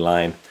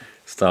mainline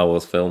Star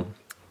Wars film.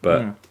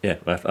 But I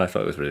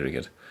thought it was really, really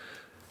good.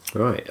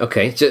 Right.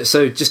 Okay.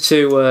 So just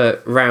to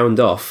round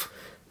off,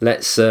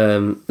 let's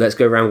go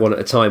round one at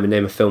a time and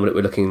name a film that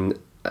we're looking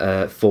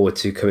forward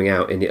to coming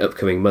out in the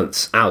upcoming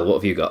months. Al, what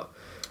have you got?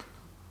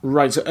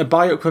 Right, so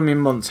by upcoming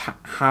months,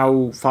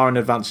 how far in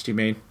advance do you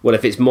mean? Well,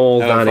 if it's more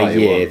than a far you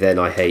year, want. then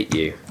I hate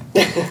you.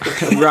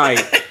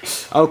 Right.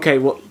 Okay,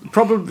 well,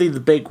 probably the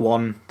big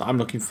one that I'm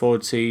looking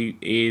forward to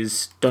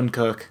is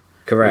Dunkirk.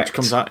 Correct. Which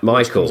comes out,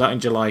 Michael. in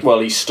July.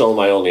 Well, he stole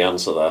my only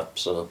answer there,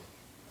 so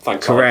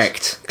thanks.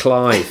 Correct.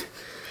 Clive.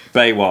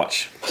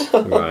 Baywatch.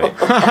 Right.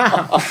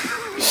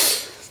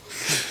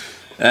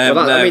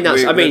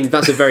 Well,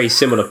 that's a very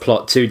similar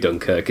plot to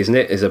Dunkirk, isn't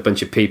it? There's a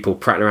bunch of people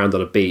prattling around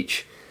on a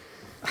beach.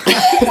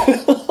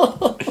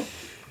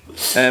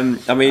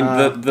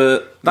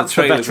 The That's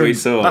the trailers veteran. we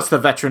saw. That's the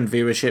veteran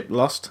viewership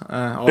lost. Or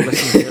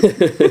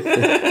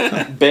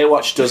listenership.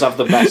 Baywatch does have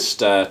the best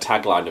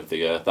tagline of the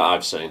year that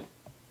I've seen.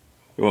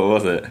 What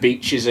was it?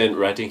 Beaches ain't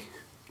ready.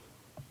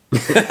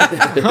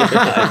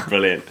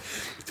 Brilliant.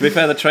 To be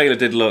fair, the trailer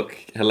did look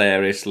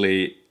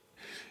hilariously.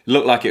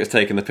 Looked like it was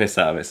taking the piss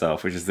out of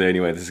itself, which is the only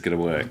way this is going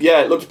to work.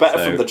 Yeah, it looked better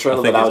So, from the I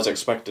trailer think than I it's- was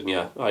expecting.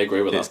 Yeah, I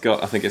agree with that.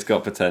 I think it's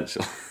got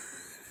potential.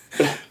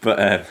 But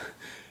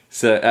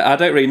I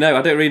don't really know.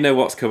 I don't really know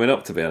what's coming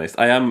up, to be honest.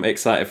 I am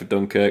excited for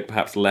Dunkirk,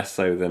 perhaps less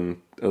so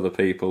than other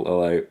people,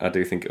 although I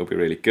do think it'll be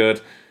really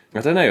good. I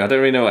don't know. I don't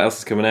really know what else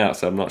is coming out,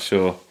 so I'm not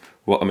sure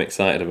what I'm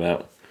excited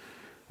about.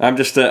 I'm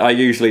just. I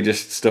usually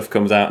just stuff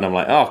comes out and I'm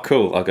like, oh,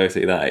 cool, I'll go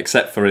see that.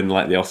 Except for in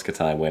like the Oscar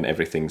time when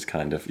everything's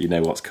kind of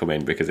what's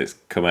coming because it's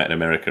come out in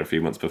America a few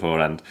months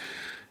beforehand,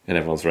 and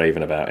everyone's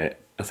raving about it.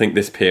 I think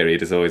this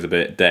period is always a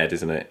bit dead,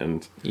 isn't it?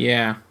 And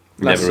Yeah.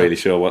 never really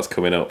sure what's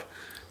coming up.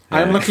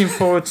 I'm looking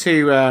forward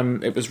to.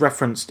 It was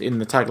referenced in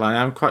the tagline.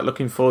 I'm quite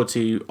looking forward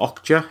to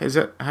Okja. Is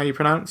it how you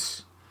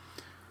pronounce?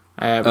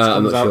 Which I'm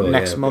comes not out sure,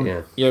 next yeah, month.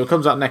 but Yeah, it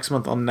comes out next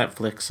month on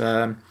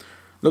Netflix.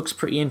 Looks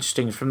pretty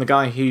interesting. It's from the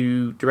guy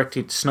who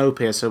directed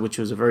Snowpiercer, which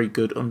was a very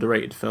good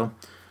underrated film.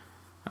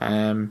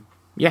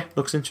 Yeah,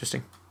 looks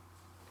interesting.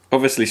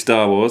 Obviously,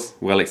 Star Wars.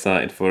 Well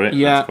excited for it.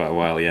 Yeah. It's quite a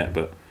while yet,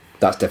 but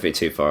That's definitely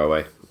too far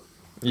away.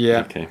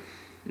 Yeah. okay.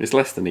 It's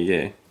less than a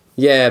year.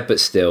 Yeah, but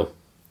still.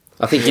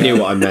 I think you knew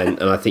what I meant,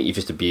 and I think you've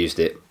just abused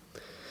it.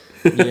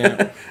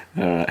 Yeah.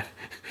 All right.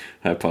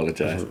 I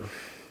apologise.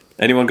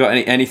 Anyone got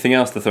anything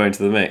else to throw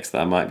into the mix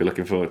that I might be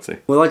looking forward to?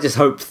 Well, I just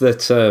hope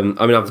that...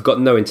 I've got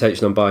no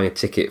intention on buying a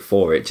ticket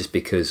for it, just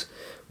because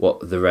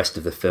what the rest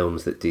of the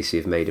films that DC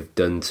have made have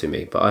done to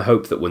me. But I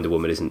hope that Wonder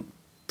Woman isn't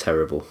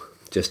terrible,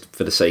 just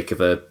for the sake of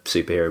a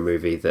superhero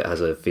movie that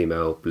has a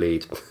female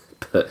lead.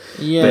 But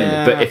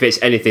if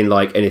it's anything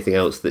like anything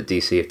else that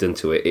DC have done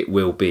to it, it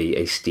will be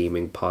a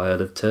steaming pile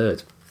of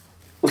turd.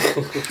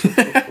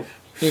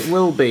 It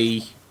will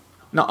be.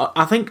 No,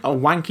 I think a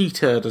wanky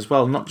turd as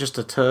well, not just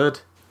a turd.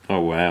 Oh,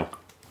 wow.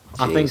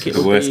 I think it The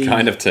will worst be,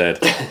 kind of turd.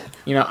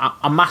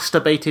 a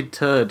masturbated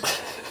turd.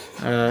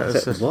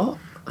 What?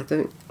 I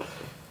don't...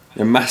 A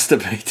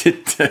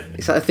masturbated turd.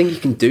 Is that a thing you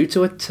can do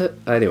to a turd?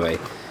 Anyway,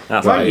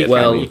 That's Right, right. You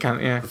well- can, you can,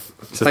 yeah.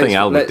 It's the thing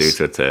Al would do let's-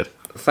 to a turd.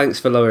 thanks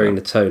for lowering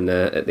the tone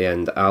there at the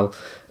end, Al.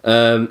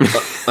 I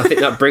think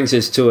that brings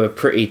us to a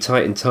pretty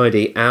tight and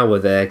tidy hour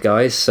there,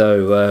 guys.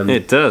 So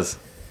It does.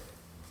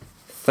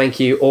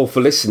 thank you all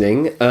for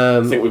listening.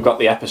 I think we've got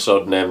the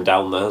episode name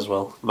down there as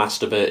well.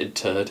 Masturbated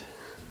turd.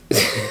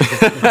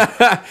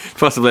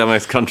 Possibly our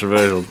most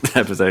controversial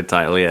episode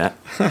title yet.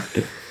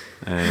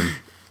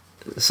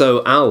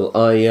 So Al,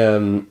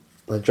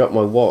 I dropped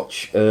my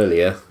watch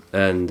earlier,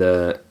 and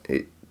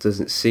it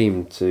doesn't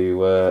seem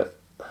to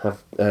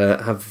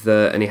have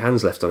any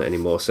hands left on it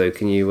anymore. So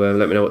can you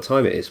let me know what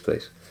time it is,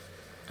 please?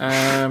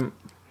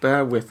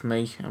 Bear with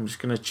me. I'm just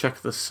going to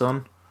check the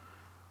sun.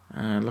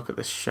 Look at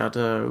the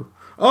shadow.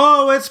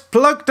 Oh, it's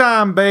plug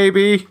time,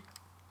 baby.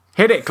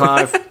 Hit it,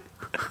 Clive.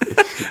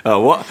 Oh,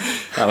 what?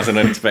 That was an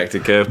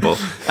unexpected curveball.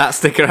 At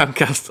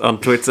StickAroundCast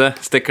on Twitter,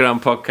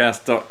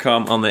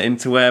 StickAroundPodcast.com on the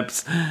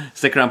interwebs,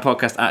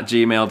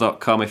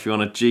 StickAroundPodcast@gmail.com if you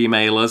want to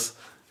Gmail us.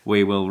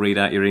 We will read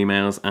out your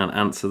emails and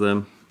answer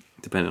them,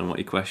 depending on what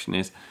your question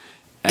is.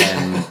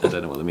 I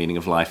don't know what the meaning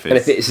of life is. And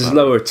if it's as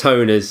lower a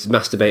tone as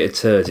masturbated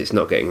turds, it's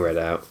not getting read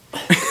out.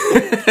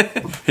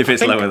 If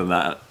it's lower than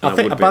that, I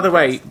think. By the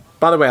way,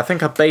 I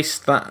think I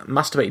based that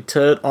masturbated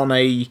turd on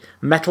a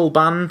metal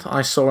band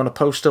I saw on a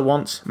poster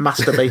once.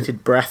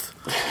 Masturbated breath,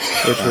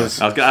 which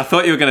was. I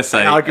thought you were going to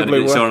say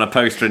arguably you saw on a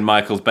poster in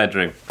Michael's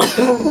bedroom.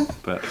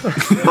 But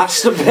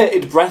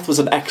Masturbated breath was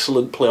an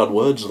excellent play on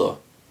words, though.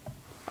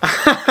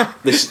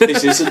 This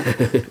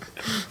isn't.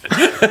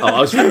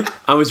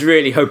 I was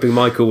really hoping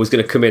Michael was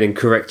going to come in and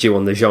correct you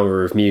on the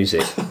genre of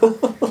music.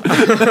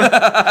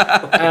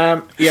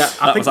 Yeah,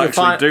 I that was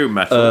actually doom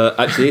metal.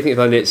 Actually, I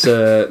think it's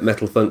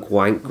metal funk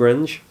wank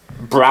grunge.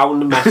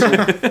 Brown metal.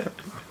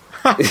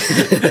 Oh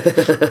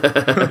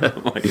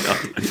my god!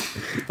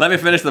 Let me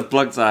finish the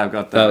plug time.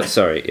 God damn Oh, it.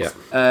 sorry.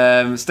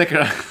 Yeah. Stick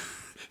around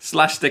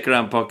 /Stick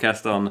Around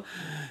Podcast on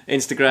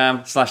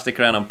Instagram /Stick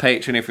Around on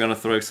Patreon if you want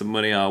to throw some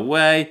money our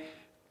way.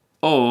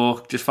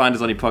 Or just find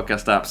us on your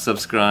podcast app,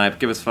 subscribe,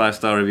 give us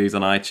 5-star reviews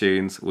on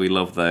iTunes. We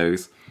love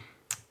those.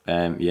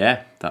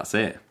 Yeah, that's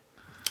it.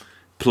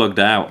 Plugged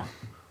out.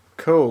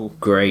 Cool.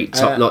 Great,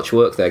 top-notch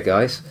work there,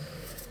 guys.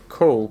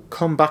 Cool.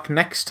 Come back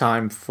next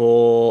time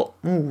for.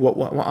 Ooh,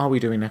 what are we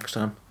doing next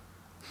time?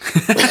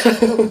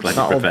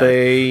 That'll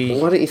be.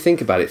 Why don't you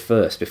think about it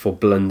first before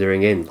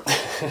blundering in?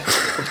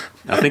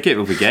 I think it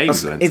will be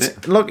games, won't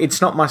it? Look, it's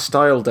not my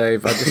style,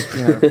 Dave. I just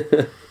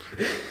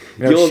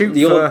You're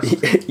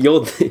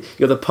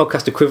the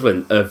podcast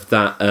equivalent of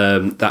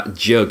that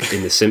jug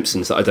in The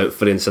Simpsons that I don't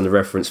fully understand the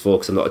reference for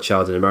because I'm not a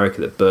child in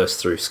America that burst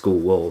through school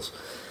walls.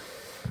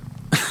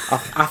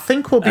 I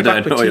think we'll be I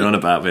back don't know with what you're on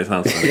about, but it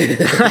sounds funny.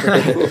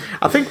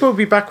 I think we'll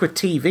be back with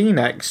TV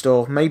next,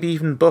 or maybe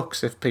even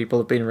books if people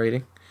have been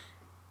reading.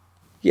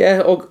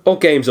 Yeah, or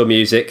games or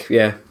music.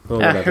 Yeah,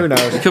 or Who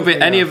knows? It could be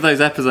any of those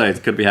episodes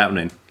could be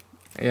happening.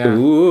 Yeah.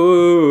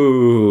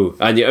 Ooh,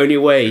 and the only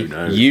way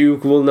you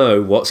will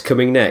know what's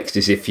coming next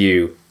is if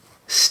you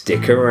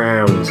stick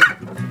around.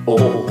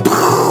 Oh.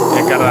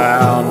 Stick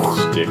around.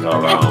 Stick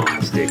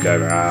around. Stick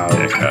around.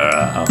 Stick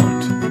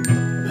around.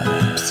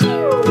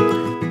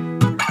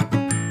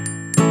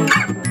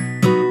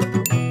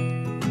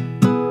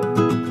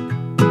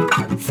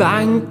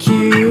 Thank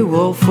you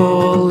all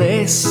for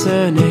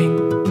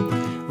listening.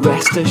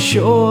 Rest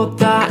assured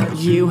that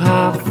you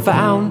have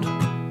found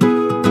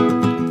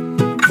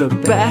the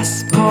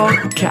best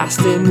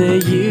podcast in the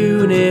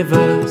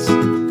universe.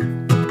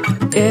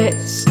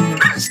 It's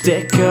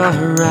Stick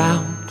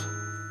Around.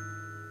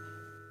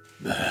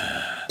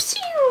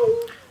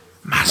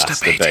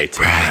 Masturbated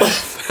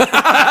breath.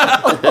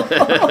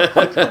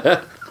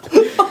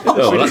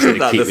 Oh, well, that's going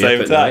to At keep the me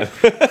same up time.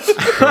 at night.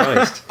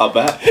 Christ. I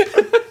bet.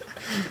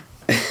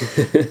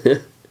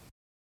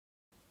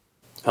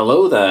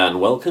 Hello there, and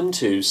welcome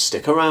to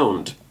Stick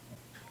Around.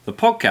 The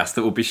podcast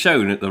that will be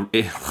shown at the...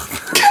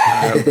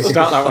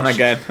 Start that one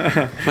again.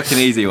 Fucking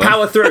easy one.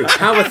 Power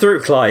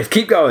through, Clive.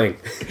 Keep going.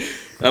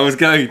 I was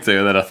going to,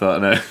 and then I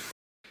thought, no.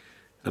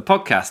 The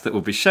podcast that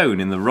will be shown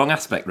in the wrong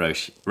aspect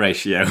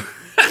ratio.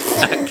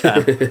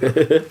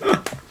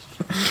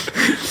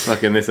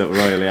 Fucking this up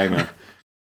royally, hang on.